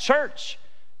 That's not the church.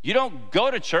 You don't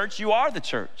go to church, you are the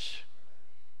church,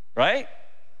 right?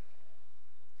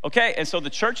 Okay, and so the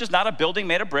church is not a building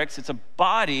made of bricks. It's a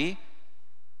body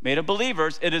made of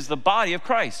believers. It is the body of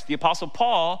Christ. The Apostle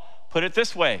Paul put it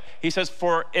this way. He says,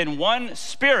 for in one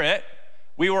Spirit,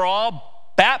 we were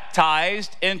all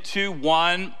baptized into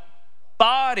one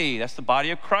body. That's the body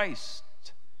of Christ.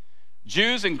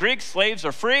 Jews and Greeks, slaves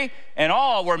or free, and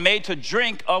all were made to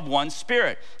drink of one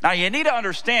Spirit. Now you need to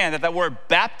understand that word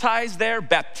baptized there,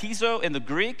 baptizo in the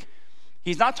Greek,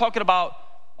 he's not talking about,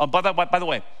 by the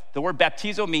way, the word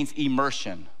baptizo means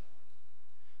immersion.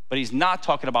 But he's not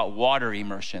talking about water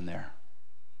immersion there.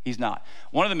 He's not.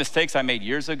 One of the mistakes I made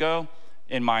years ago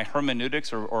in my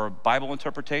hermeneutics or Bible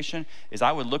interpretation is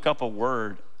I would look up a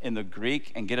word in the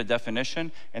Greek and get a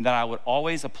definition, and then I would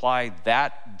always apply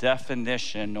that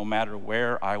definition no matter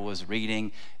where I was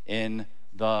reading in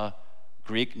the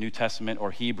Greek New Testament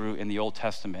or Hebrew in the Old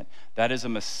Testament. That is a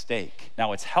mistake.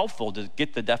 Now, it's helpful to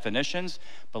get the definitions,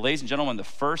 but ladies and gentlemen, the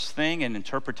first thing in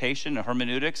interpretation and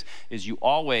hermeneutics is you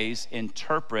always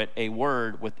interpret a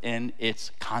word within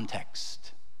its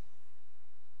context.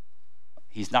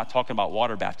 He's not talking about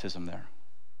water baptism there.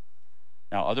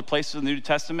 Now, other places in the New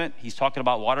Testament, he's talking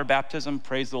about water baptism.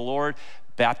 Praise the Lord.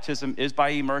 Baptism is by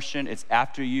immersion. It's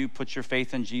after you put your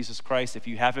faith in Jesus Christ. If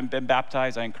you haven't been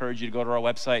baptized, I encourage you to go to our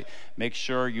website. Make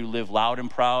sure you live loud and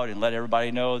proud and let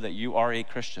everybody know that you are a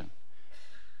Christian.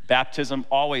 Baptism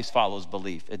always follows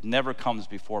belief. It never comes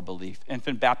before belief.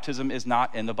 Infant baptism is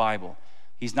not in the Bible.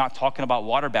 He's not talking about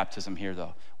water baptism here,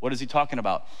 though. What is he talking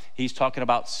about? He's talking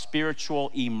about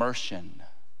spiritual immersion.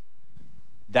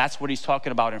 That's what he's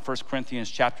talking about in 1 Corinthians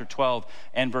chapter 12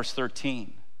 and verse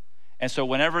 13. And so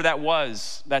whenever that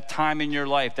was, that time in your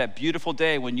life, that beautiful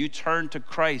day when you turned to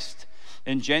Christ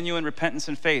in genuine repentance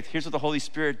and faith, here's what the Holy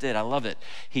Spirit did. I love it.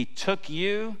 He took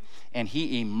you and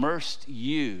he immersed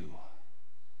you.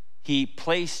 He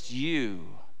placed you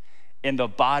in the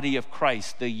body of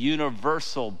Christ, the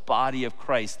universal body of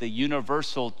Christ, the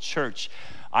universal church.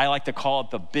 I like to call it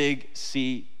the Big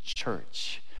C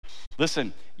Church.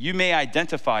 Listen, you may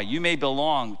identify, you may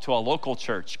belong to a local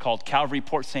church called Calvary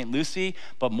Port St. Lucie,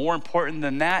 but more important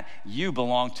than that, you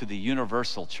belong to the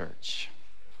universal church.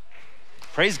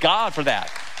 Praise God for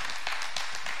that.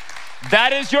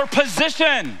 That is your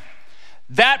position.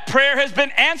 That prayer has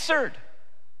been answered,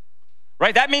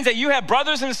 right? That means that you have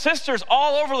brothers and sisters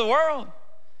all over the world.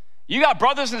 You got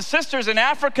brothers and sisters in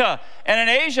Africa and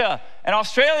in Asia and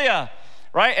Australia,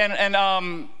 right?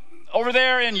 And over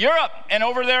there in Europe and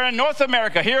over there in North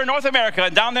America, here in North America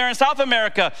and down there in South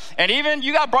America. And even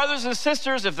you got brothers and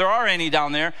sisters, if there are any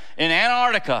down there, in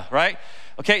Antarctica, right?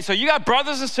 Okay, so you got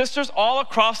brothers and sisters all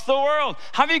across the world.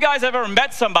 How many of you guys have ever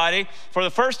met somebody for the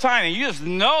first time and you just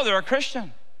know they're a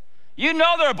Christian? You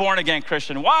know they're a born-again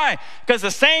Christian. Why? Because the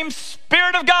same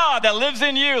Spirit of God that lives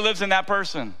in you lives in that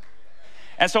person.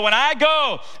 And so when I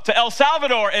go to El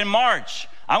Salvador in March,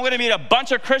 I'm going to meet a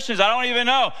bunch of Christians I don't even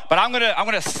know, but I'm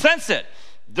going to sense it.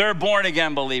 They're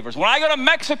born-again believers. When I go to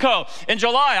Mexico in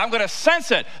July, I'm going to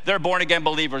sense it. They're born-again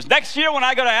believers. Next year when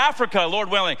I go to Africa, Lord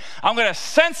willing, I'm going to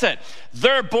sense it.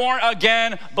 They're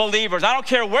born-again believers. I don't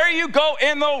care where you go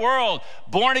in the world,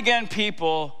 born-again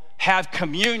people have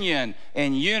communion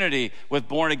and unity with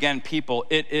born-again people.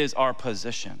 It is our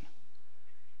position.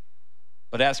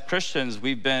 But as Christians,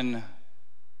 even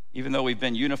though we've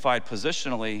been unified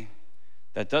positionally,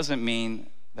 that doesn't mean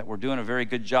that we're doing a very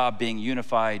good job being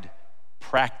unified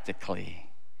practically.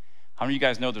 How many of you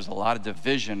guys know there's a lot of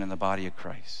division in the body of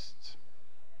Christ?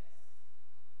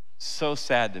 So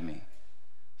sad to me.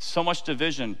 So much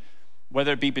division,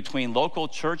 whether it be between local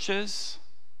churches,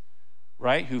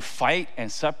 right, who fight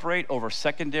and separate over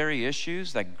secondary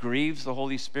issues that grieves the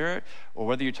Holy Spirit, or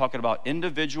whether you're talking about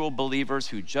individual believers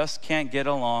who just can't get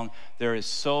along. There is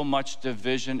so much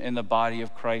division in the body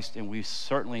of Christ, and we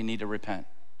certainly need to repent.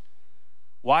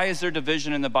 Why is there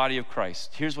division in the body of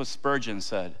Christ? Here's what Spurgeon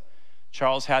said.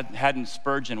 Charles Haddon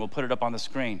Spurgeon, we'll put it up on the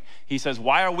screen. He says,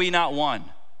 why are we not one?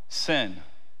 Sin.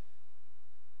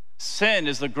 Sin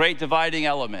is the great dividing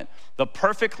element. The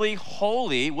perfectly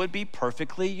holy would be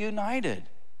perfectly united.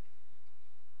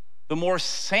 The more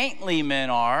saintly men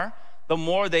are, the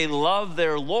more they love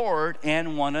their Lord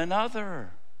and one another.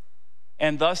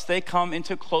 And thus they come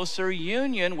into closer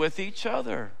union with each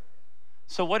other.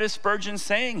 So what is Spurgeon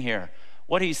saying here?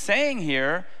 What he's saying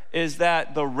here is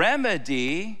that the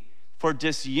remedy for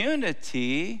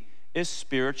disunity is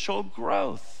spiritual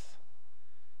growth.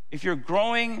 If you're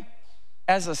growing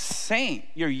as a saint,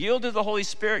 you're yielded to the Holy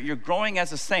Spirit, you're growing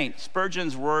as a saint.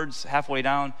 Spurgeon's words halfway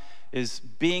down is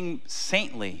being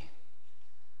saintly.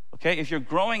 Okay, if you're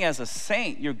growing as a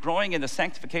saint, you're growing in the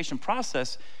sanctification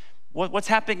process. What's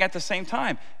happening at the same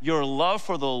time? Your love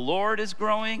for the Lord is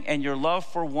growing and your love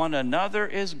for one another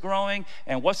is growing.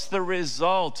 And what's the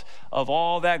result of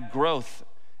all that growth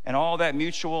and all that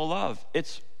mutual love?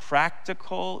 It's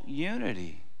practical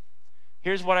unity.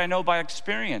 Here's what I know by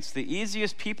experience. The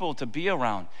easiest people to be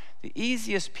around, the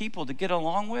easiest people to get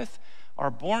along with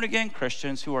are born-again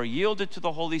Christians who are yielded to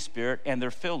the Holy Spirit and they're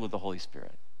filled with the Holy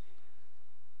Spirit.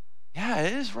 Yeah,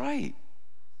 it is right.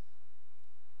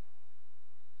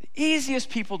 The easiest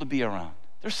people to be around.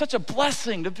 They're such a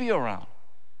blessing to be around.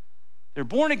 They're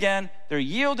born again, they're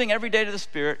yielding every day to the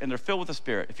Spirit, and they're filled with the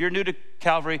Spirit. If you're new to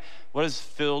Calvary, what does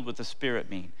filled with the Spirit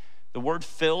mean? The word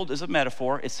filled is a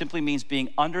metaphor. It simply means being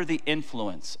under the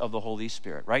influence of the Holy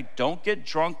Spirit, right? Don't get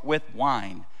drunk with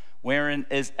wine, wherein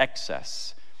is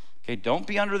excess. Okay, don't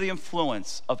be under the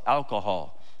influence of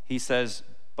alcohol. He says,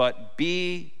 but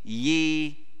be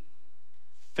ye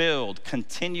filled,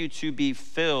 continue to be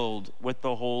filled with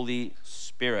the Holy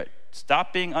Spirit.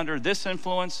 Stop being under this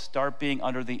influence, start being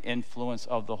under the influence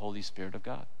of the Holy Spirit of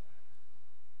God,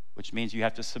 which means you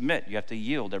have to submit, you have to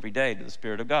yield every day to the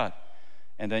Spirit of God,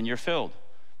 and then you're filled.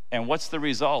 And what's the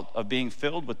result of being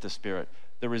filled with the Spirit?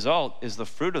 The result is the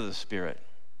fruit of the Spirit.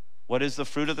 What is the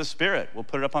fruit of the Spirit? We'll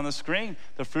put it up on the screen.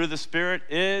 The fruit of the Spirit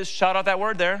is, shout out that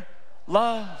word there,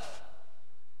 love.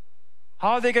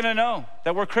 How are they going to know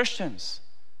that we're Christians?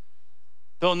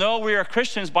 They'll know we are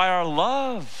Christians by our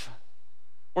love.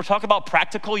 We're talking about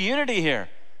practical unity here.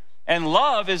 And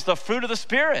love is the fruit of the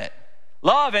Spirit.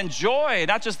 Love and joy,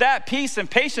 not just that, peace and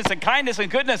patience and kindness and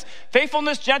goodness,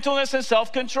 faithfulness, gentleness, and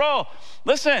self-control.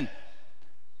 Listen,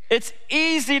 It's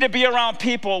easy to be around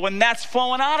people when that's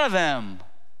flowing out of them.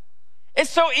 It's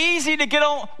so easy to get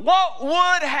on. What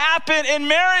would happen in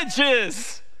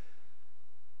marriages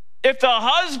if the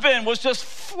husband was just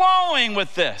flowing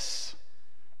with this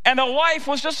and the wife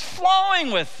was just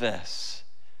flowing with this?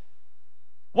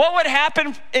 What would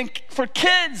happen for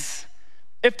kids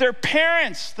if their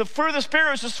parents, the fruit of the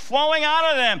Spirit is just flowing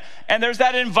out of them and there's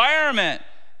that environment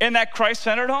in that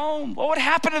Christ-centered home? What would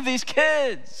happen to these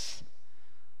kids?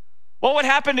 What would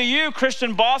happen to you,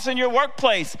 Christian boss, in your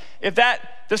workplace if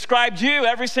that described you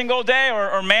every single day?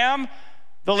 Or ma'am,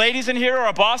 the ladies in here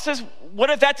are bosses.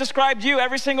 What if that described you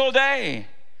every single day?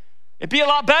 It'd be a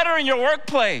lot better in your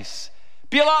workplace.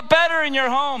 Be a lot better in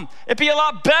your home. It'd be a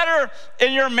lot better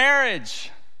in your marriage.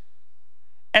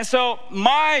 And so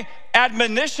my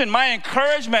admonition, my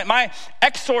encouragement, my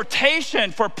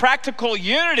exhortation for practical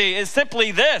unity is simply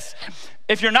this.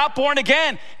 If you're not born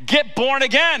again, get born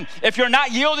again. If you're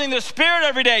not yielding to the Spirit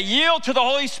every day, yield to the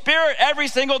Holy Spirit every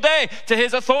single day, to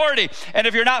His authority. And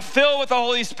if you're not filled with the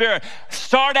Holy Spirit,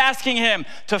 start asking Him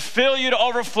to fill you to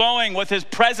overflowing with His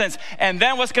presence. And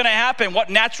then what's going to happen? What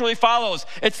naturally follows?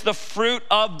 It's the fruit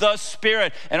of the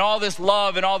Spirit. And all this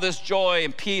love and all this joy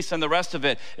and peace and the rest of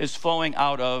it is flowing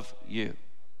out of you.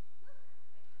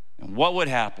 And what would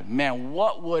happen? Man,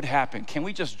 what would happen? Can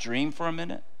we just dream for a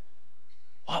minute?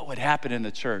 What would happen in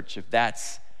the church if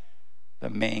that's the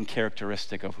main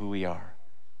characteristic of who we are?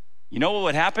 You know what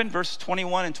would happen? Verses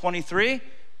 21 and 23,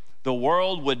 the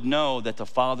world would know that the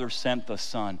Father sent the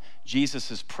Son.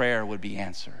 Jesus' prayer would be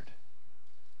answered.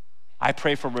 I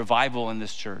pray for revival in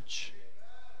this church.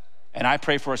 And I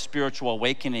pray for a spiritual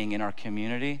awakening in our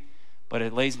community. But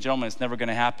ladies and gentlemen, it's never going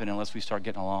to happen unless we start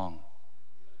getting along.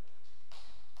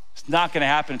 It's not going to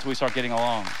happen until we start getting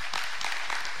along.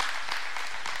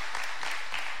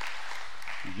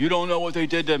 You don't know what they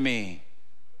did to me.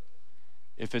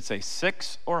 If it's a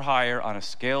 6 or higher on a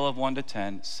scale of 1 to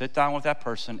 10, sit down with that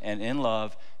person and in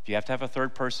love. If you have to have a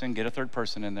third person, get a third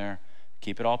person in there.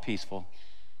 Keep it all peaceful.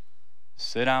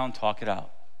 Sit down, talk it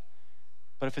out.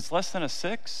 But if it's less than a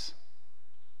 6,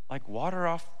 like water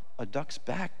off a duck's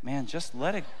back, man, just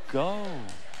let it go.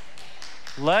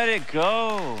 Let it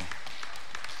go.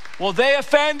 Well, they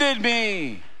offended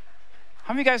me.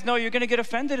 How many of you guys know you're going to get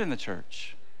offended in the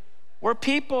church? We're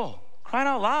people. Crying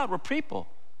out loud, we're people.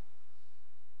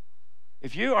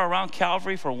 If you are around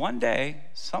Calvary for one day,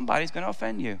 somebody's going to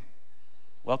offend you.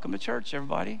 Welcome to church,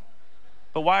 everybody.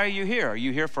 But why are you here? Are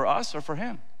you here for us or for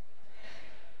Him?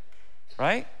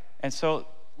 Right? And so,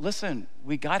 listen,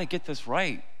 we got to get this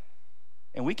right.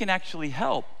 And we can actually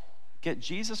help get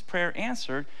Jesus' prayer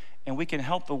answered, and we can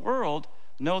help the world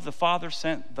know the Father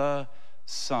sent the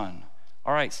Son.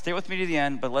 All right, stay with me to the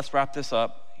end, but let's wrap this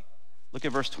up. Look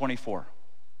at verse 24.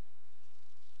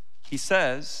 He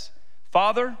says,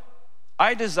 Father,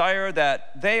 I desire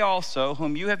that they also,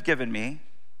 whom you have given me,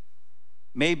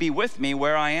 may be with me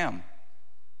where I am,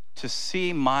 to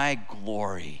see my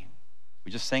glory.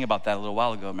 We just sang about that a little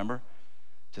while ago, remember?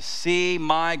 To see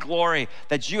my glory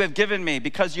that you have given me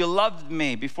because you loved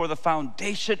me before the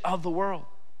foundation of the world.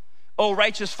 O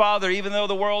righteous Father, even though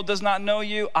the world does not know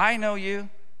you, I know you.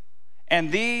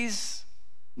 And these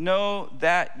know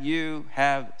that you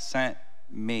have sent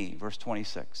me. Verse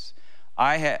 26.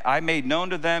 I made known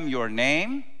to them your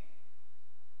name,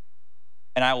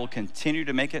 and I will continue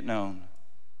to make it known,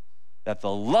 that the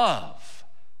love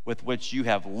with which you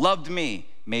have loved me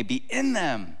may be in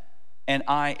them, and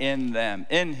I in them.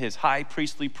 In his high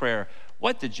priestly prayer,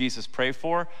 what did Jesus pray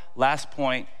for? Last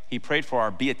point, he prayed for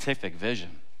our beatific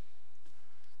vision.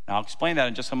 Now, I'll explain that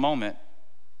in just a moment,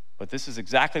 but this is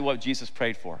exactly what Jesus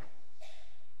prayed for.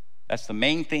 That's the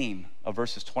main theme of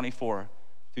verses 24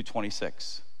 through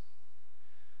 26.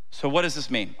 So what does this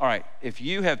mean? All right, if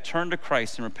you have turned to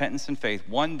Christ in repentance and faith,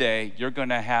 one day you're going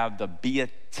to have the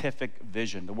beatific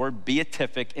vision. The word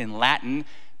beatific in Latin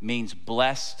means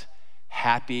blessed,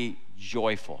 happy,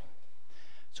 joyful.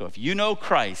 So if you know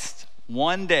Christ,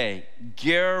 one day,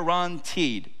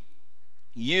 guaranteed,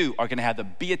 you are going to have the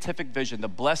beatific vision, the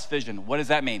blessed vision. What does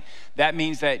that mean? That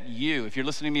means that you, if you're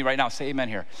listening to me right now, say amen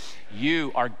here.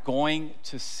 You are going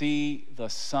to see the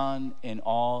Son in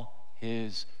all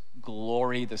His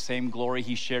glory, the same glory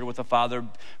He shared with the Father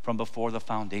from before the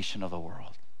foundation of the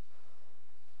world.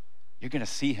 You're going to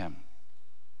see Him.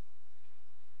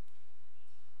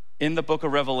 In the book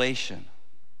of Revelation,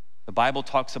 the Bible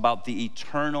talks about the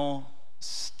eternal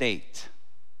state.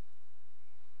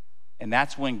 And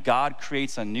that's when God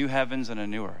creates a new heavens and a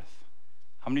new earth.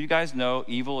 How many of you guys know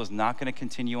evil is not going to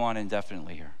continue on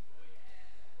indefinitely here?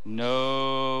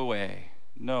 No way.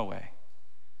 No way.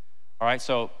 All right,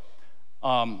 so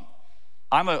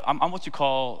I'm what you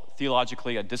call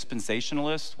theologically a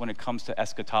dispensationalist when it comes to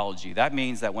eschatology. That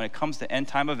means that when it comes to end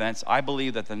time events, I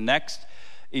believe that the next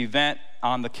event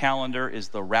on the calendar is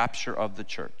the rapture of the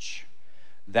church.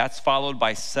 That's followed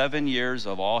by 7 years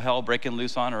of all hell breaking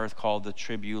loose on earth called the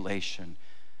tribulation.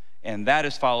 And that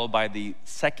is followed by the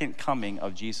second coming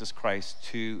of Jesus Christ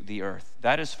to the earth.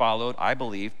 That is followed, I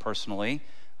believe, personally,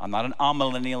 I'm not an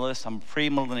amillennialist, I'm a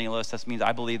premillennialist. That means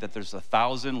I believe that there's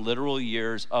 1,000 literal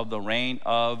years of the reign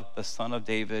of the Son of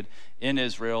David in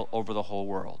Israel over the whole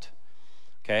world.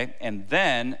 Okay? And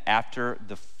then after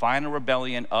the final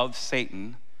rebellion of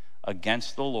Satan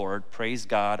against the Lord, praise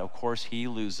God, of course he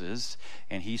loses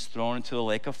and he's thrown into the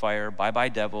lake of fire. Bye-bye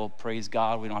devil, praise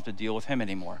God, we don't have to deal with him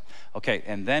anymore. Okay,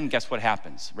 and then guess what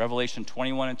happens? Revelation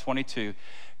 21 and 22,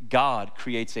 God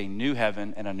creates a new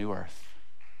heaven and a new earth.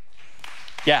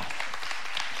 Yeah,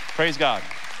 praise God.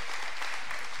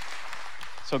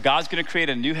 So God's gonna create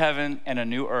a new heaven and a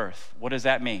new earth. What does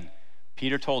that mean?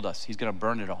 Peter told us he's gonna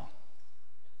burn it all.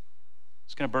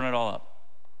 He's gonna burn it all up.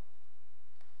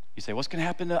 You say, what's gonna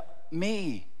happen to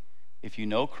me? If you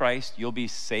know Christ, you'll be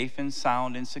safe and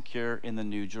sound and secure in the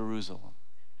New Jerusalem.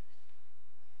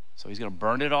 So he's gonna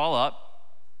burn it all up,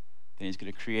 then he's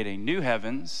gonna create a new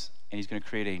heavens, and he's gonna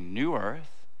create a new earth.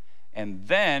 And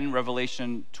then,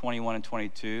 Revelation 21 and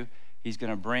 22, he's going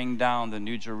to bring down the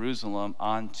New Jerusalem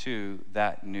onto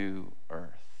that new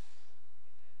earth.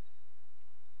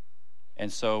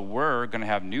 And so we're going to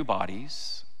have new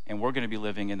bodies, and we're going to be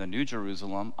living in the New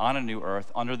Jerusalem, on a new earth,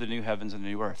 under the new heavens and the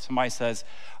new earth. Somebody says,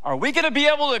 are we going to be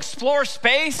able to explore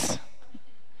space?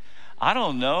 I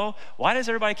don't know. Why does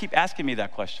everybody keep asking me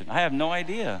that question? I have no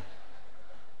idea.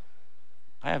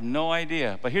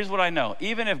 But here's what I know.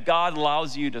 Even if God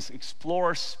allows you to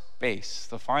explore space,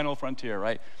 the final frontier,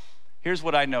 right? Here's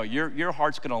what I know. Your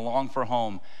heart's going to long for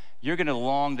home. You're going to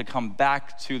long to come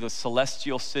back to the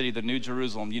celestial city, the New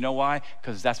Jerusalem. You know why?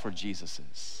 Because that's where Jesus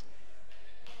is.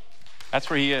 That's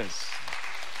where he is.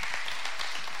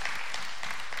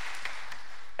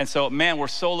 And so, man, we're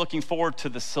so looking forward to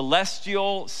the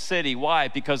celestial city. Why?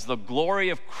 Because the glory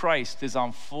of Christ is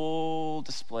on full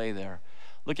display there.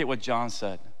 Look at what John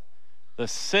said. The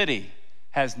city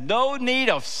has no need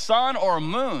of sun or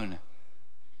moon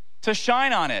to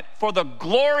shine on it, for the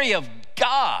glory of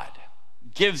God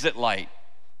gives it light.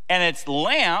 And its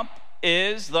lamp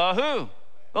is the who?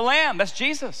 The Lamb, that's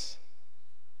Jesus,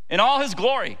 in all his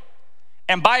glory.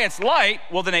 And by its light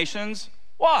will the nations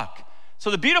walk. So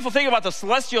the beautiful thing about the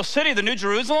celestial city, the New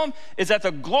Jerusalem, is that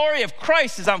the glory of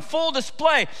Christ is on full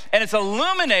display, and it's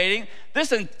illuminating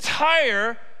this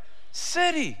entire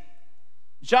city.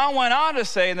 John went on to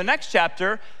say in the next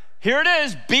chapter, here it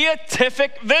is,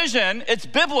 beatific vision, it's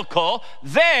biblical,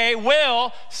 they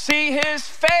will see his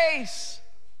face,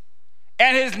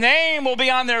 and his name will be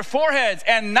on their foreheads,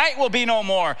 and night will be no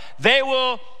more. They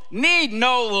will need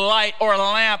no light or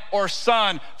lamp or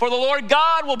sun, for the Lord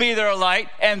God will be their light,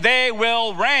 and they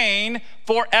will reign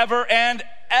forever and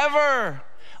ever.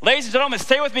 Ladies and gentlemen,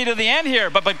 stay with me to the end here,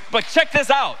 but check this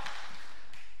out.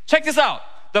 Check this out.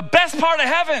 The best part of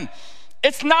heaven,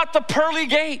 it's not the pearly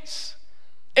gates.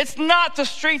 It's not the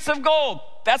streets of gold.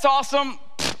 That's awesome.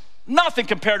 Nothing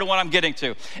compared to what I'm getting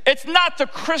to. It's not the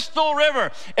crystal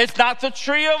river. It's not the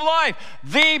tree of life.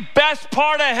 The best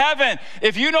part of heaven,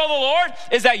 if you know the Lord,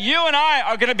 is that you and I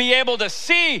are going to be able to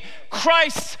see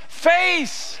Christ's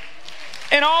face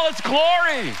in all its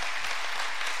glory.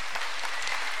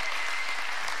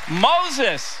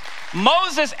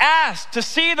 Moses asked to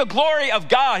see the glory of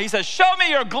God. He says, show me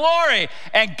your glory.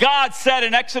 And God said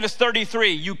in Exodus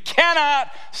 33, you cannot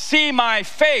see my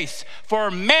face, for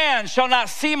man shall not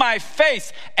see my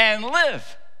face and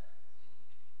live.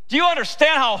 Do you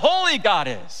understand how holy God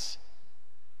is?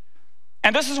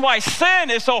 And this is why sin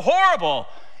is so horrible.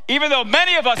 Even though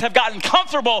many of us have gotten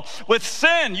comfortable with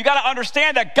sin, you got to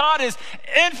understand that God is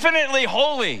infinitely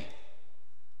holy.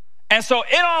 And so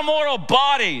in our mortal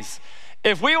bodies,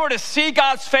 if we were to see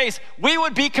God's face, we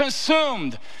would be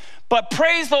consumed. But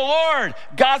praise the Lord,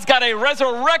 God's got a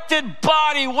resurrected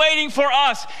body waiting for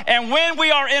us. And when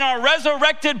we are in our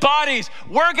resurrected bodies,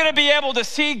 we're going to be able to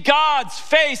see God's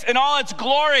face in all its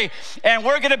glory. And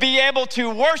we're going to be able to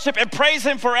worship and praise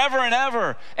him forever and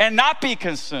ever and not be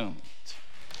consumed.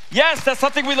 Yes, that's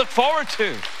something we look forward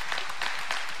to.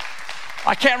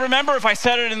 I can't remember if I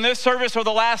said it in this service or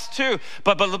the last two,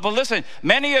 but listen,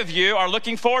 many of you are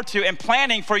looking forward to and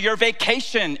planning for your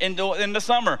vacation in the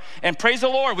summer. And praise the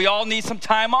Lord, we all need some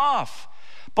time off.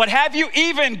 But have you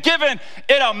even given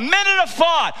it a minute of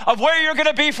thought of where you're going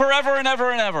to be forever and ever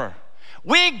and ever?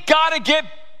 We got to get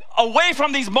away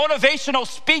from these motivational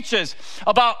speeches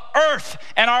about earth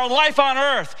and our life on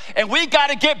earth. And we got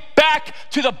to get back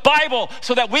to the Bible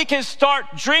so that we can start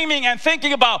dreaming and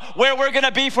thinking about where we're going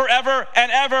to be forever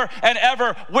and ever and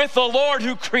ever with the Lord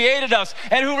who created us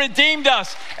and who redeemed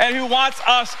us and who wants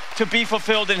us to be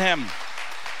fulfilled in him.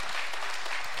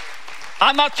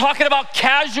 I'm not talking about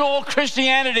casual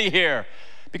Christianity here,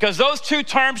 because those two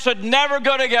terms should never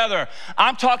go together.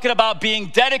 I'm talking about being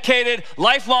dedicated,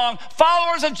 lifelong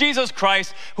followers of Jesus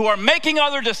Christ who are making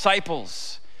other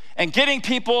disciples and getting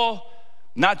people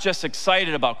not just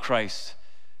excited about Christ,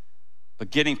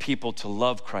 but getting people to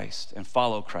love Christ and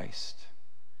follow Christ.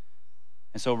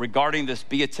 And so regarding this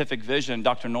beatific vision,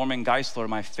 Dr. Norman Geisler,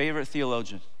 my favorite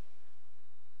theologian,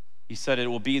 he said it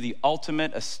will be the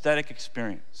ultimate aesthetic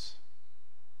experience.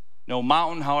 No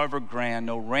mountain, however grand,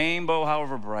 no rainbow,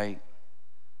 however bright,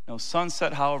 no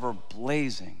sunset, however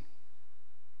blazing,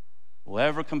 will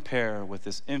ever compare with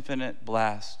this infinite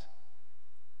blast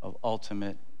of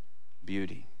ultimate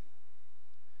beauty.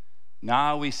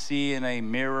 Now we see in a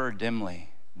mirror dimly,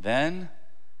 then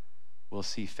we'll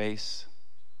see face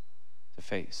to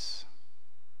face.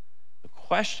 The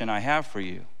question I have for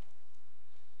you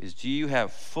is, do you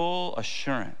have full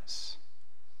assurance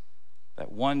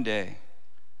that one day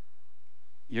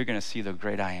you're going to see the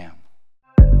great I am?